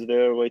kiti.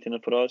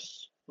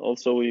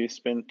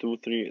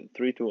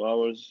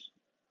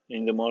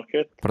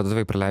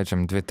 Parduotuvėj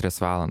praleidžiam 2-3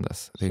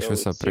 valandas, tai iš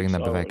viso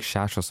praeina beveik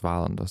 6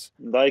 valandos.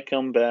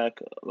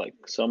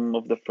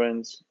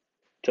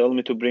 Tada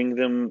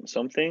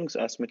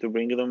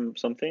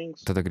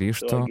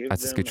grįžtu,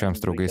 atsiskaičiuojam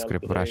su draugais, kurie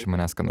paprašė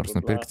manęs ką nors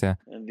nupirkti.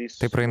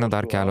 Tai praeina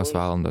dar kelios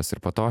valandos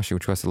ir po to aš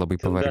jaučiuosi labai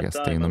pavargęs,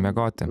 tai einu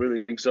miegoti.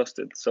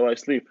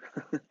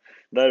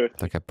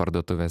 Tokia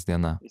parduotuvės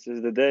diena.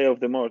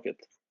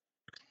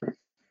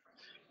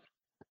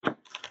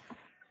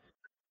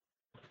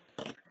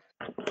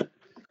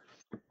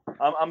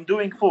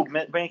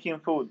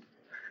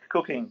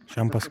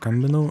 Šiam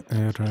paskambinau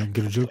ir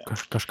girdžiu,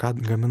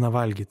 kažką gamina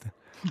valgyti.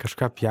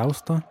 Kažką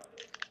pjausto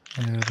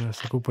ir,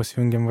 sakau,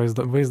 pasijungiam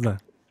vaizdą.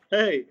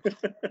 Hey!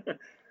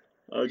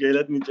 Okay,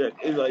 let me check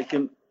if I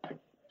can...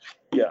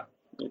 Yeah,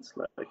 it's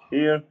like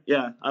here.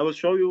 Yeah, I will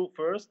show you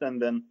first and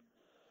then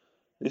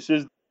this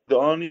is the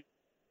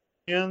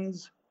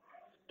onions,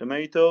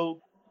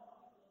 tomato,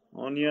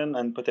 onion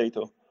and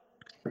potato.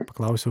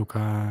 Paklausiau,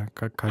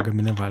 ką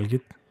gamini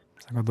valgyt.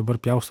 Sako,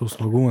 dabar pjaustau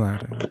svogūną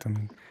ir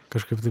ten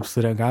kažkaip taip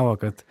sureagavo,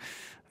 kad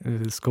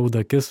skauda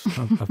akis,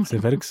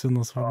 apsiverksiu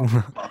nuo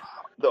svogūną.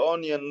 The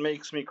onion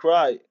makes me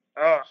cry.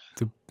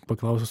 Taip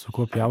paklausiu, su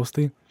kuo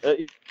pjaustai.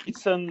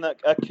 It's a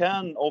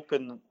can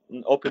opener,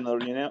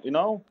 you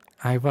know?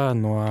 Ai va,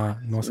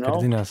 nuo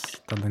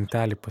skardinės tą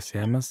dangtelį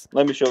pasiėmęs.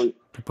 Let me show you.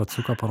 Taip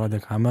atsuko, parodė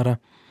kamerą.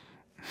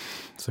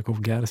 Sakau,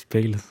 geras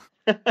peilis.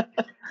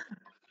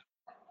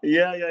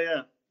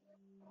 Yeah.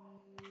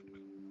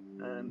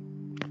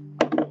 And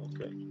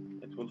okay,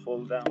 it will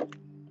fall down.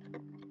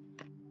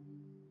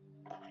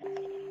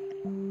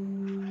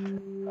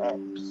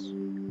 Oops.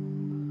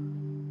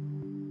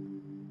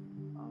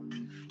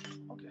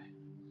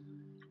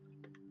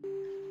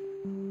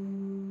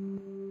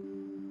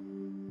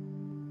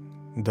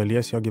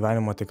 dalies jo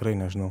gyvenimo tikrai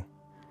nežinau.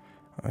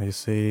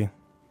 Jisai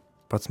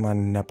pats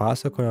man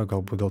nepasakojo,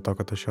 galbūt dėl to,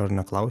 kad aš jo ir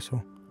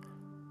neklausiau.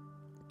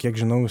 Kiek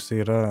žinau,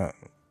 jisai yra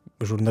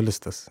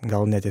žurnalistas.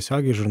 Gal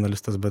netiesiogiai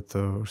žurnalistas, bet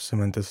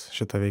užsimantis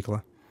šitą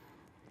veiklą.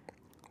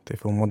 Tai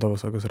filmuodavo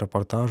visokius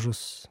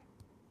reportažus.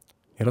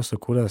 Yra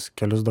sukūręs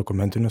kelius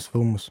dokumentinius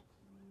filmus.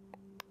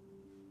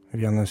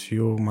 Vienas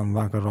jų man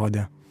vakar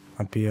rodė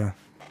apie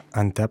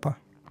Antepą.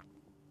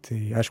 Tai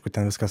aišku,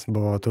 ten viskas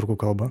buvo turkų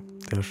kalba.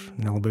 Tai aš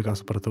nelabai ką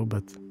supratau,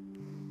 bet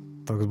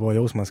toks buvo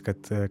jausmas,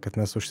 kad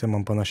mes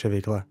užsiimam panašią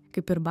veiklą.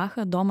 Kaip ir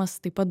Bacha, Domas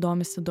taip pat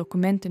domisi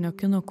dokumentinio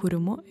kino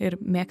kūrimu ir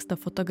mėgsta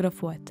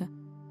fotografuoti.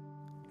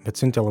 Bet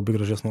siuntė labai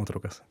gražias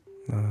nuotraukas.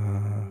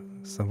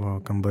 Savo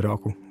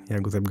kambariokų,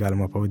 jeigu taip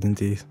galima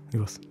pavadinti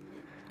juos.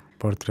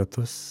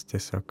 Portretus,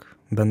 tiesiog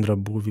bendrą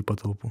būvį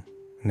patalpų.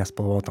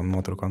 Nespalvotam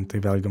nuotraukom. Tai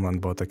vėlgi man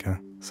buvo tokia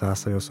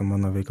sąsaja su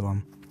mano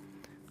veiklom.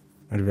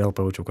 Ir vėl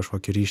pajaučiau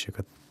kažkokį ryšį,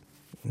 kad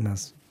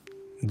mes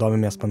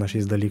domimės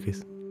panašiais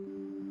dalykais.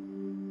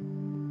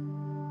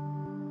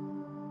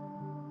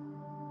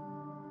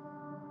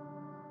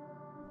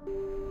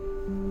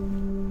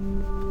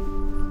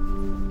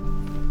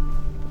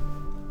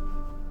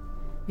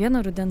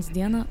 Vieną rudens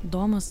dieną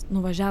Domas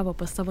nuvažiavo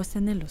pas savo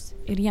senelius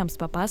ir jiems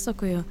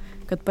papasakojo,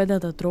 kad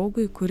padeda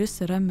draugui, kuris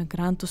yra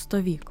migrantų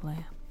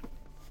stovykloje.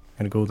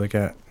 Ir gavau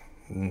tokią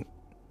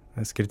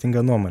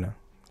skirtingą nuomonę,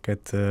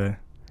 kad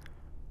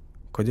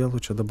kodėl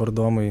čia dabar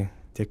Domai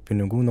tiek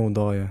pinigų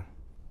naudoja.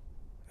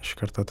 Iš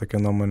karto tokia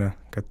nuomonė,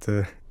 kad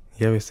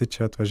jie visi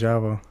čia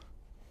atvažiavo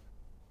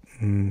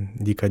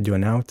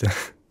dykadzioniauti,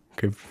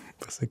 kaip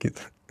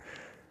pasakyti.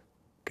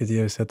 Kad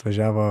jie visi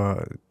atvažiavo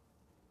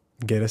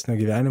geresnio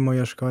gyvenimo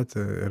ieškoti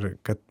ir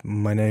kad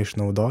mane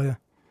išnaudoja.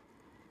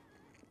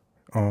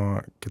 O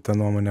kita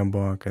nuomonė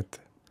buvo, kad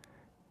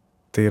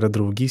tai yra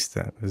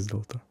draugystė vis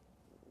dėlto.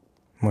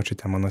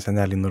 Močiutė mano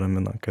senelį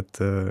nuramino,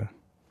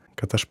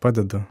 kad aš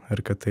padedu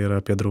ir kad tai yra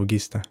apie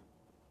draugystę.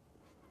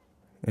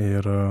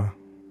 Ir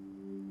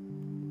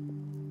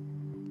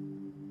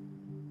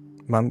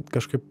man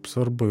kažkaip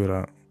svarbu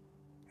yra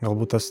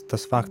galbūt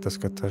tas faktas,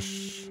 kad aš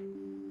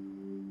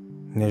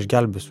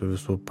neišgelbėsiu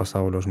visų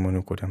pasaulio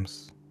žmonių,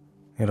 kuriems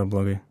yra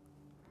blogai.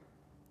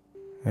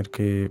 Ir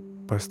kai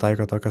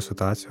pasitaiko tokios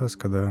situacijos,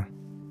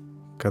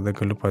 kada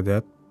galiu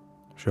padėti,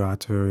 šiuo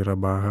atveju yra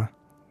Bacha,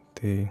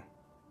 tai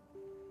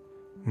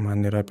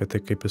man yra apie tai,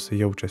 kaip jisai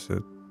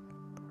jaučiasi.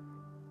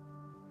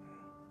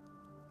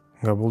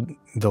 Galbūt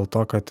dėl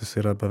to, kad jis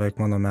yra beveik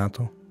mano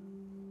metų,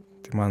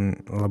 tai man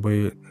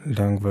labai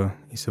lengva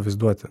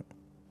įsivaizduoti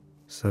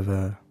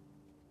save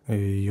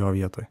jo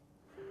vietoj.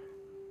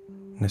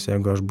 Nes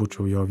jeigu aš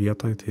būčiau jo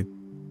vietoj, tai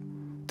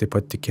taip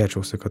pat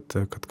tikėčiausi,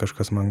 kad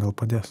kažkas man gal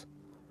padės.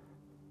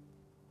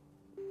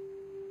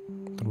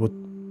 Turbūt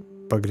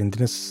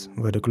pagrindinis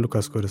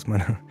varikliukas, kuris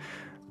mane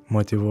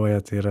motyvuoja,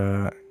 tai yra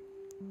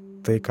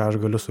tai, ką aš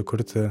galiu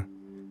sukurti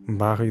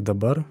Bachai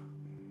dabar,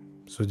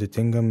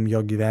 sudėtingam jo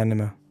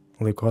gyvenime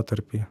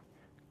laikotarpį,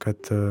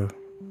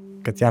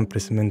 kad jam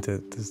prisiminti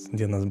tas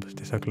dienas bus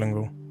tiesiog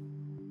lengviau.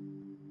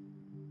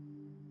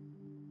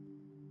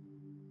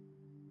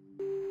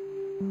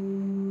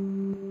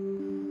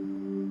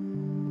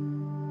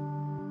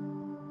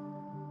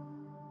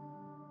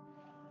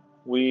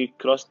 We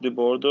crossed the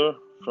border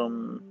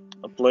from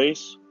a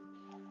place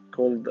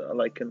called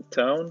like a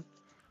town.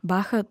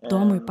 Bacha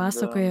Domui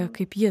pasakoja,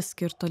 kaip jis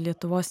kirto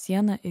Lietuvos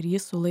sieną ir jį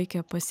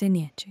sulaikė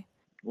pasieniečiai.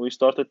 We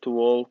started to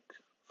walk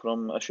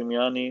from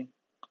Ashimiani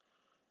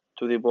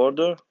to the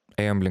border.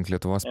 Ėjom link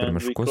Lietuvos per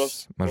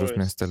miškus, mažus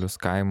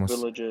miestelius, kaimus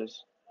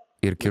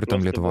ir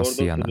kirtom Lietuvos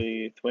sieną.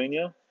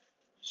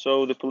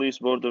 So the police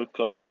border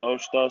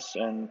caught us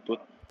and put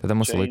Tada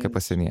mūsų laikė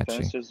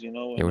pasieniečiai.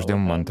 Jie uždėjo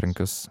man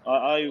antrankius.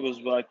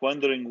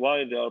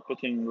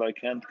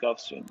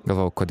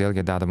 Galvojau, kodėl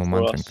jie deda man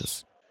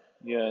antrankius.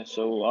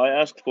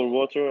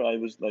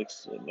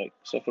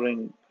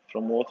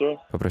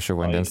 Paprašiau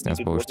vandens,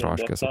 nes buvau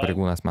ištroškęs.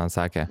 Pareigūnas man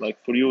sakė,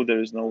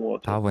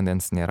 tau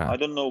vandens nėra.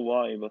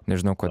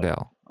 Nežinau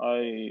kodėl.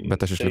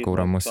 Bet aš išlikau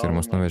ramus ir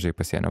mus nuvežė į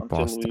pasienio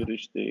postą.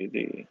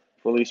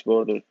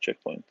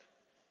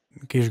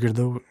 Kai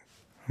išgirdau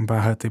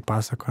Bacha tai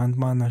pasakojant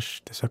man,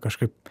 aš tiesiog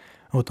kažkaip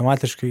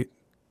automatiškai,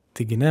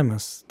 taigi ne,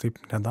 mes taip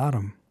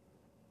nedarom.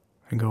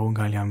 Gal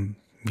jam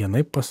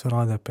vienaip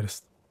pasirodė,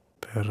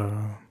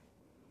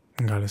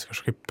 gal jis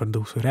kažkaip per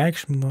daug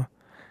sureikšmino,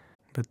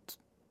 bet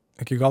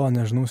iki galo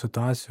nežinau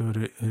situacijų ir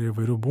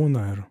įvairių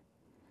būna.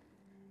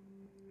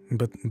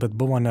 Bet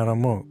buvo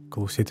neramu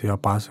klausyti jo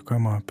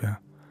pasakojimo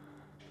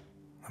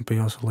apie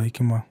jo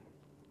sulaikymą,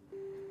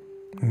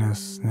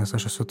 nes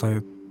aš esu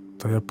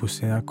toje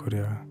pusėje,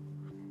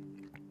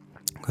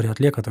 kurie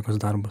atlieka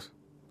tokius darbus.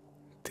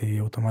 Tai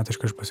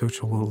automatiškai aš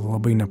pasijaučiau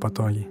labai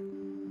nepatogiai.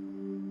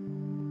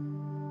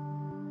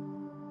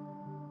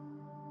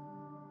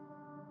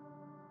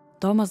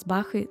 Tomas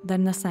Bachai dar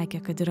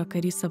nesakė, kad yra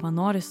karys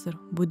savanoris ir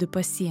budi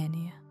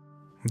pasienyje.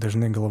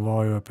 Dažnai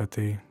galvoju apie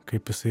tai,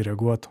 kaip jisai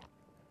reaguotų.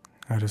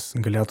 Ar jis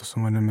galėtų su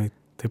manimi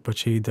taip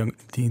pačiai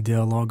į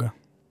dialogą.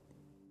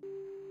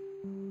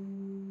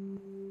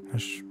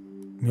 Aš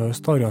jo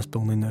istorijos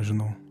pilnai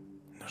nežinau.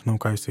 Nežinau,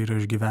 ką jis yra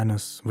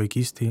išgyvenęs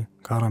vaikystėje,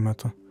 karo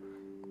metu.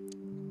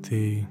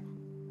 Tai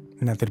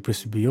net ir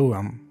prisibijau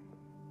jam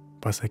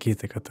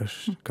pasakyti, kad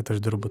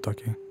aš dirbu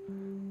tokį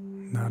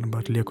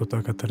darbą, atlieku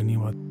tokią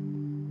tarnybą.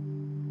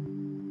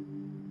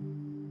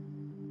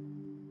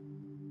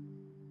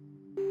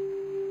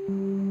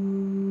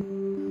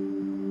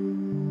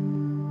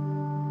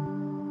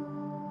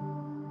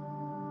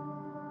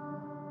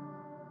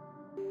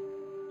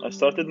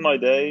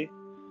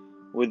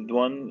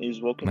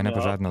 Mane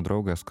pažadino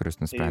draugas, kuris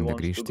nusprendė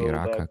grįžti į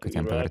Iraką, kad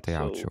jam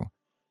pavertėjaučiau.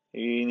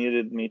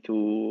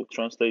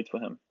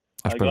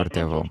 Aš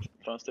pavertėjau.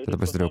 Tada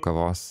pasidariau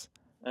kavos,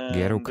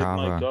 gėriau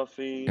kavą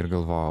ir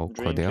galvojau,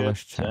 kodėl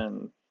aš čia.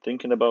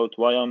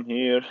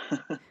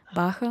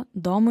 Bacha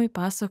Domui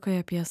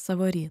pasakoja apie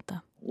savo rytą.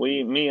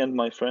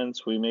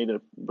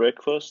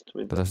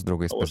 Tada su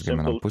draugais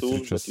pasigaminam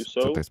pusryčius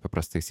su tais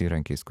paprastais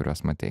įrankiais,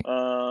 kuriuos matei.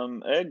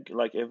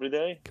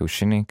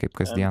 Kiaušiniai kaip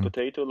kasdien,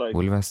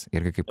 bulvės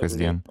irgi kaip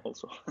kasdien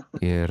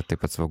ir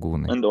taip pat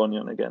svogūnai.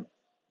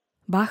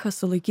 Bachas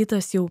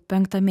sulaikytas jau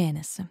 5.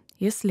 mėnesį.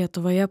 Jis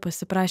Lietuvoje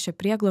pasiprašė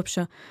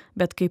prieglobsčio,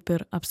 bet kaip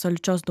ir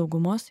absoliučios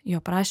daugumos, jo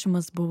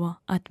prašymas buvo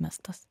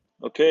atmestas.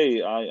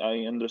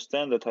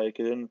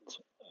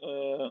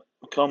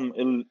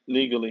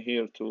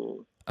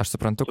 Aš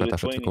suprantu, kad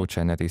aš atvykau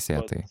čia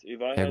neteisėtai.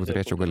 Jeigu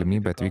turėčiau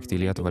galimybę atvykti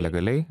į Lietuvą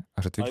legaliai,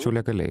 aš atvykčiau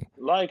legaliai.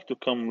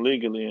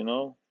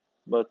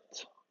 Bet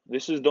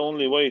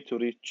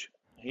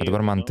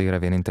dabar man tai yra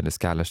vienintelis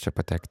kelias čia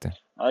patekti.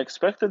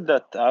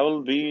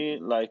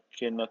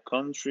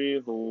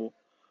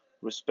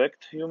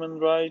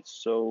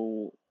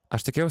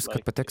 Aš tikėjausi,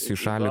 kad pateksiu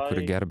į šalį,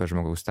 kuri gerbia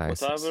žmogaus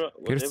teisės.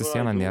 Kirsti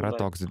sieną nėra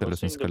toks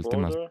didelis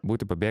nusikaltimas.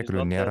 Būti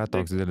pabėgėliu nėra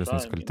toks didelis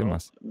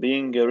nusikaltimas.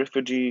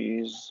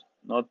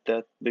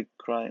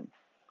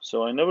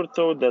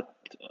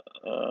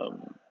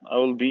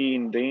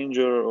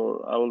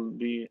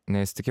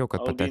 Nesitikėjau,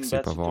 kad pateksiu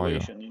į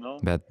pavojų,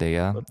 bet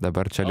deja,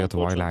 dabar čia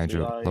Lietuvoje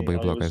leidžiu labai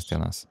blogas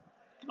dienas.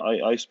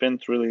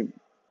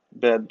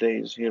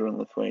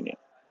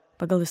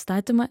 Pagal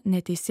įstatymą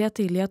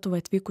neteisėtai į Lietuvą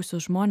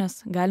atvykusius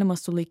žmonės galima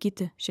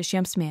sulaikyti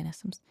 6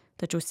 mėnesiams,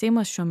 tačiau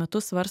Seimas šiuo metu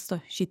svarsto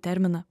šį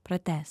terminą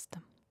pratęsti.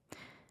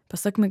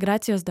 Pasak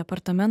Migracijos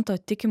departamento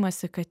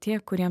tikimasi, kad tie,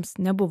 kuriems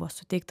nebuvo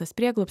suteiktas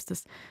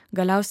prieglobstis,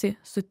 galiausiai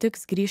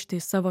sutiks grįžti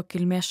į savo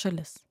kilmės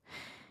šalis.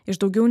 Iš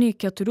daugiau nei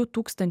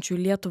 4000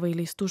 Lietuvą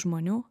įleistų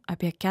žmonių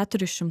apie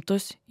 400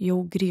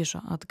 jau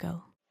grįžo atgal.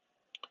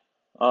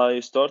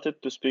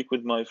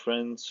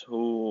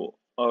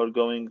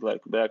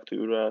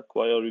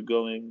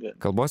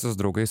 Kalbuosi su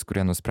draugais,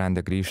 kurie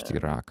nusprendė grįžti į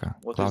Iraką.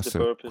 Klausiu,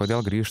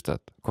 kodėl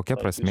grįžtat? Kokia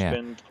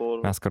prasmė?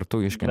 Mes kartu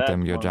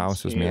iškentėm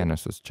juodžiausius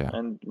mėnesius čia.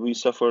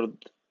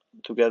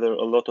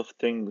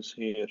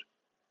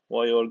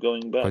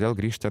 Kodėl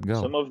grįžti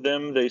atgal?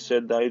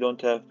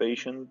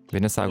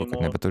 Vieni sako, kad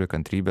nebeturi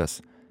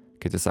kantrybės,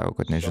 kiti sako,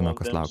 kad nežino,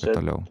 kas laukia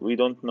toliau.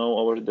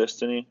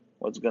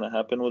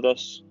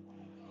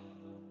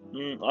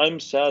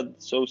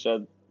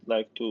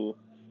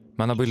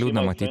 Man labai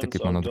liūdna matyti,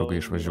 kaip mano draugai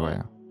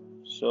išvažiuoja.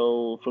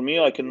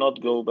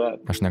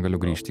 Aš negaliu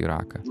grįžti į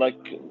Iraką.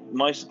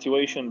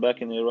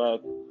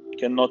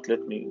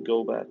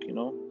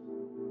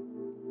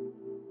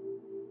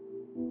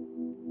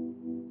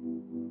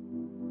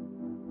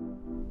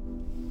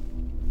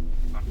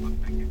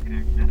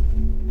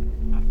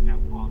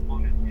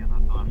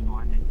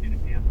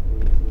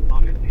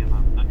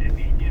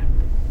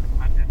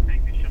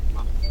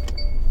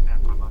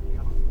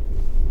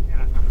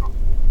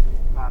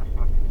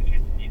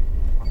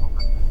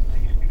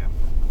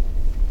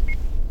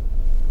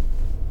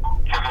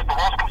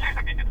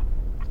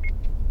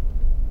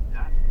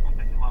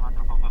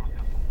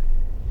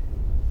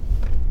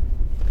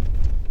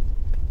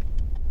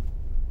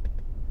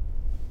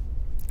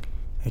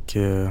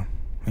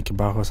 Iki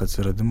Bachos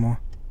atsiradimo,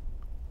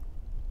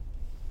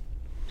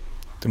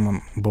 tai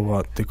man buvo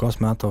taikos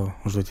meto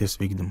užduoties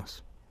vykdymas.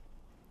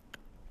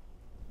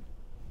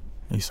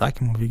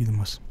 Įsakymų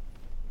vykdymas.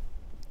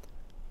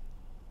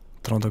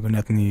 Atrodo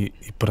ganėtinai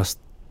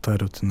įprasta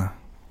rutina.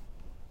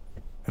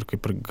 Ir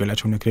kaip ir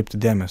galėčiau nekreipti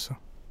dėmesio,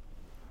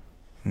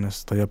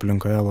 nes toje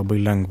aplinkoje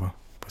labai lengva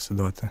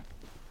pasiduoti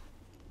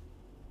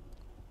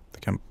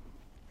tokiam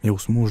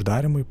jausmų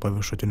uždarimui,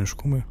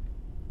 paviršutiniškumui.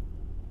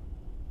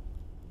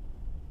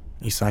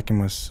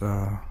 Įsakymas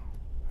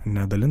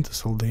nedalinti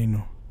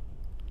saldainių,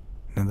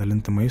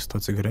 nedalinti maisto,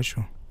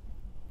 cigarečių.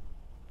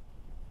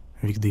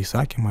 Vykdai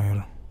įsakymą ir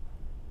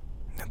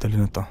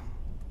nedalini to.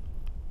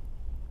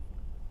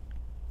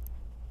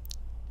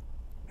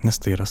 Nes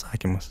tai yra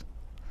sakymas.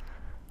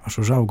 Aš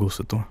užaugau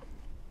su tuo.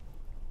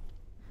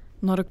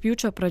 Nuo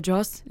rugpjūčio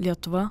pradžios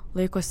Lietuva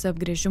laikosi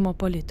apgręžimo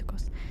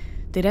politikos.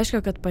 Tai reiškia,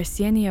 kad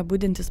pasienyje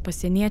budintys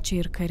pasieniečiai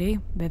ir kariai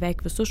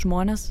beveik visus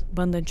žmonės,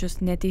 bandančius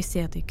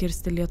neteisėtai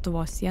kirsti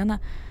Lietuvos sieną,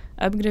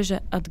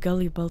 apgręžia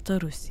atgal į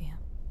Baltarusiją.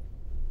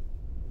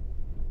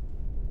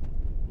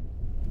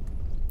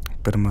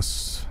 Pirmas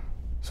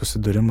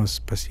susidūrimas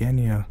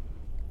pasienyje,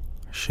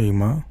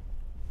 šeima,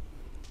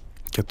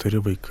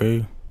 4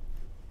 vaikai,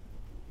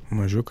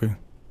 mažiukai.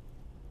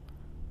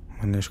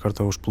 Mane iš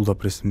karto užplūdo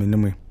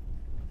prisiminimai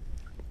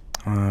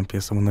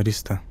apie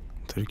savanorystę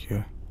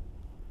Turkijoje.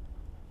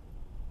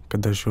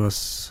 Kad aš juos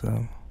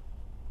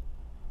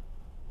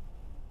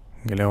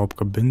galėjau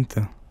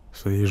apkabinti,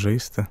 su jais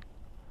žaisti,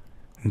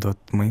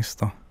 duot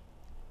maisto.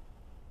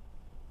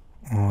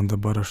 O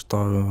dabar aš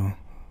stoviu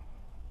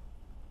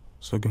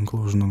su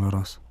ginklu už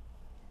nugaros.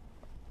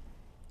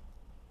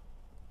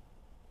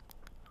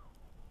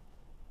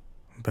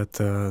 Bet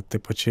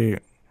taip pačiai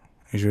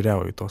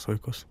žiūrėjau į tos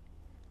vaikus.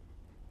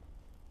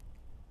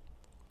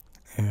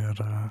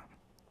 Ir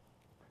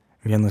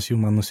vienas jų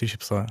man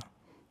nusišypsojo.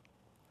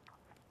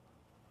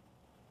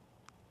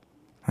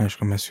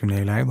 Aišku, mes jų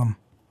neįleidom.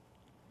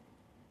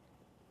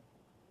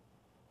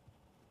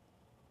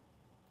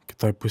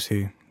 Kitoj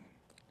pusėj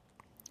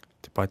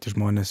taip pat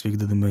žmonės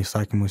vykdydami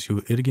įsakymus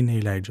jų irgi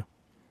neįleidžia.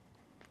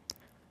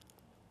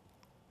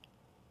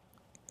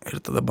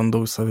 Ir tada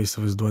bandau save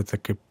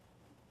įsivaizduoti, kaip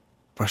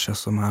aš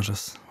esu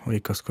mažas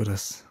vaikas,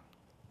 kuris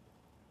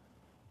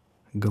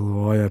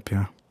galvoja apie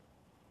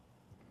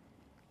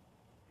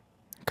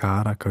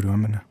karą,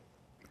 kariuomenę.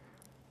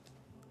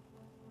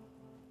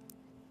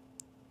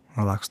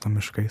 Laksto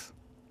miškais.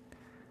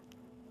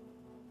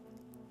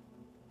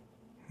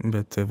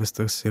 Bet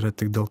viskas yra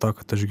tik dėl to,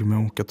 kad aš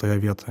gimiau kitoje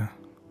vietoje.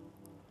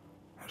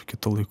 Ir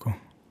kitu laiku.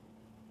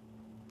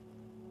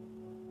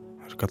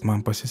 Ir kad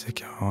man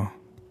pasisekė, o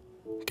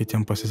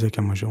kitiem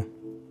pasisekė mažiau.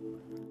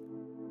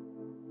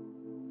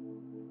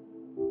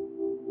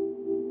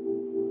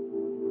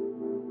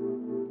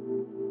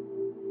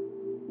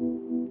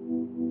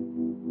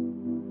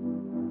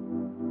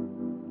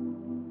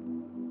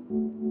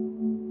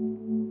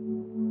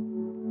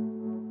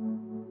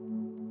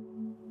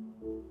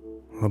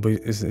 Labai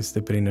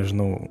stipriai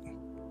nežinau,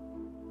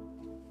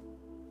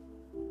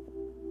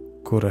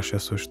 kur aš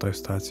esu šitoj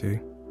situacijai,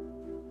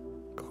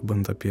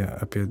 kalbant apie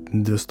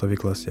 2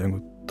 stovyklas, jeigu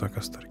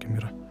tokios, tarkim,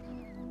 yra.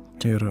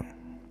 Ir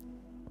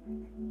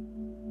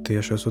tai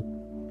aš esu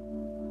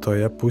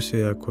toje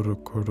pusėje, kur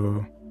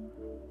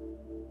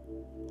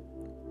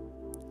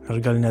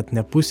aš gal net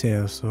ne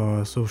pusėje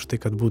esu už tai,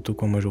 kad būtų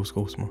kuo mažiau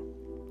skausmo.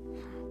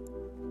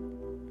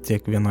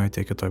 Tiek vienoje,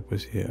 tiek kitoj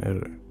pusėje. Ir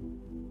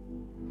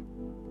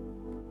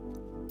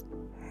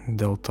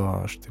dėl to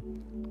aš taip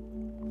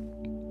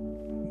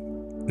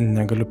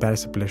negaliu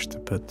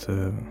persiplėšti, bet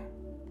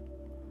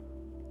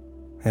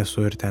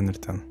esu ir ten, ir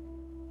ten.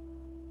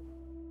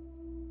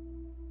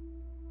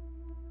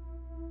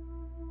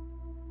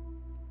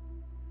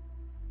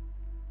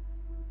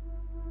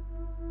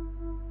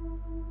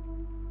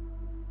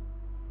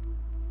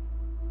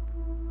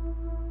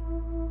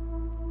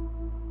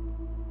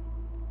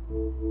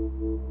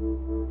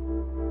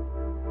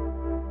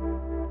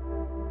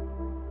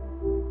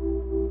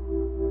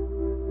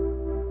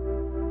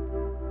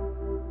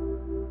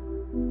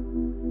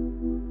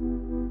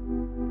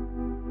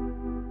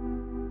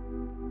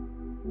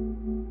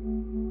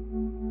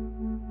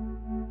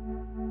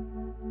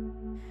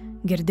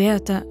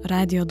 Girdėjote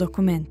radijo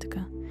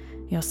dokumentiką.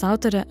 Jos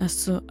autorė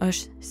esu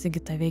aš,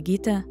 Sigita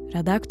Vegytė,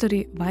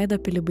 redaktoriai Vaida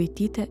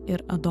Pilibaitytė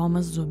ir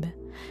Adomas Zubė.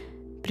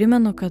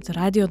 Primenu, kad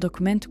radijo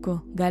dokumentikų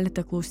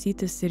galite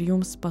klausytis ir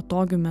jums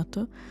patogiu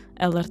metu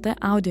LRT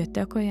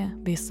audiotekoje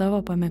bei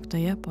savo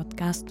pamėgtoje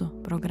podcastų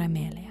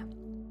programėlėje.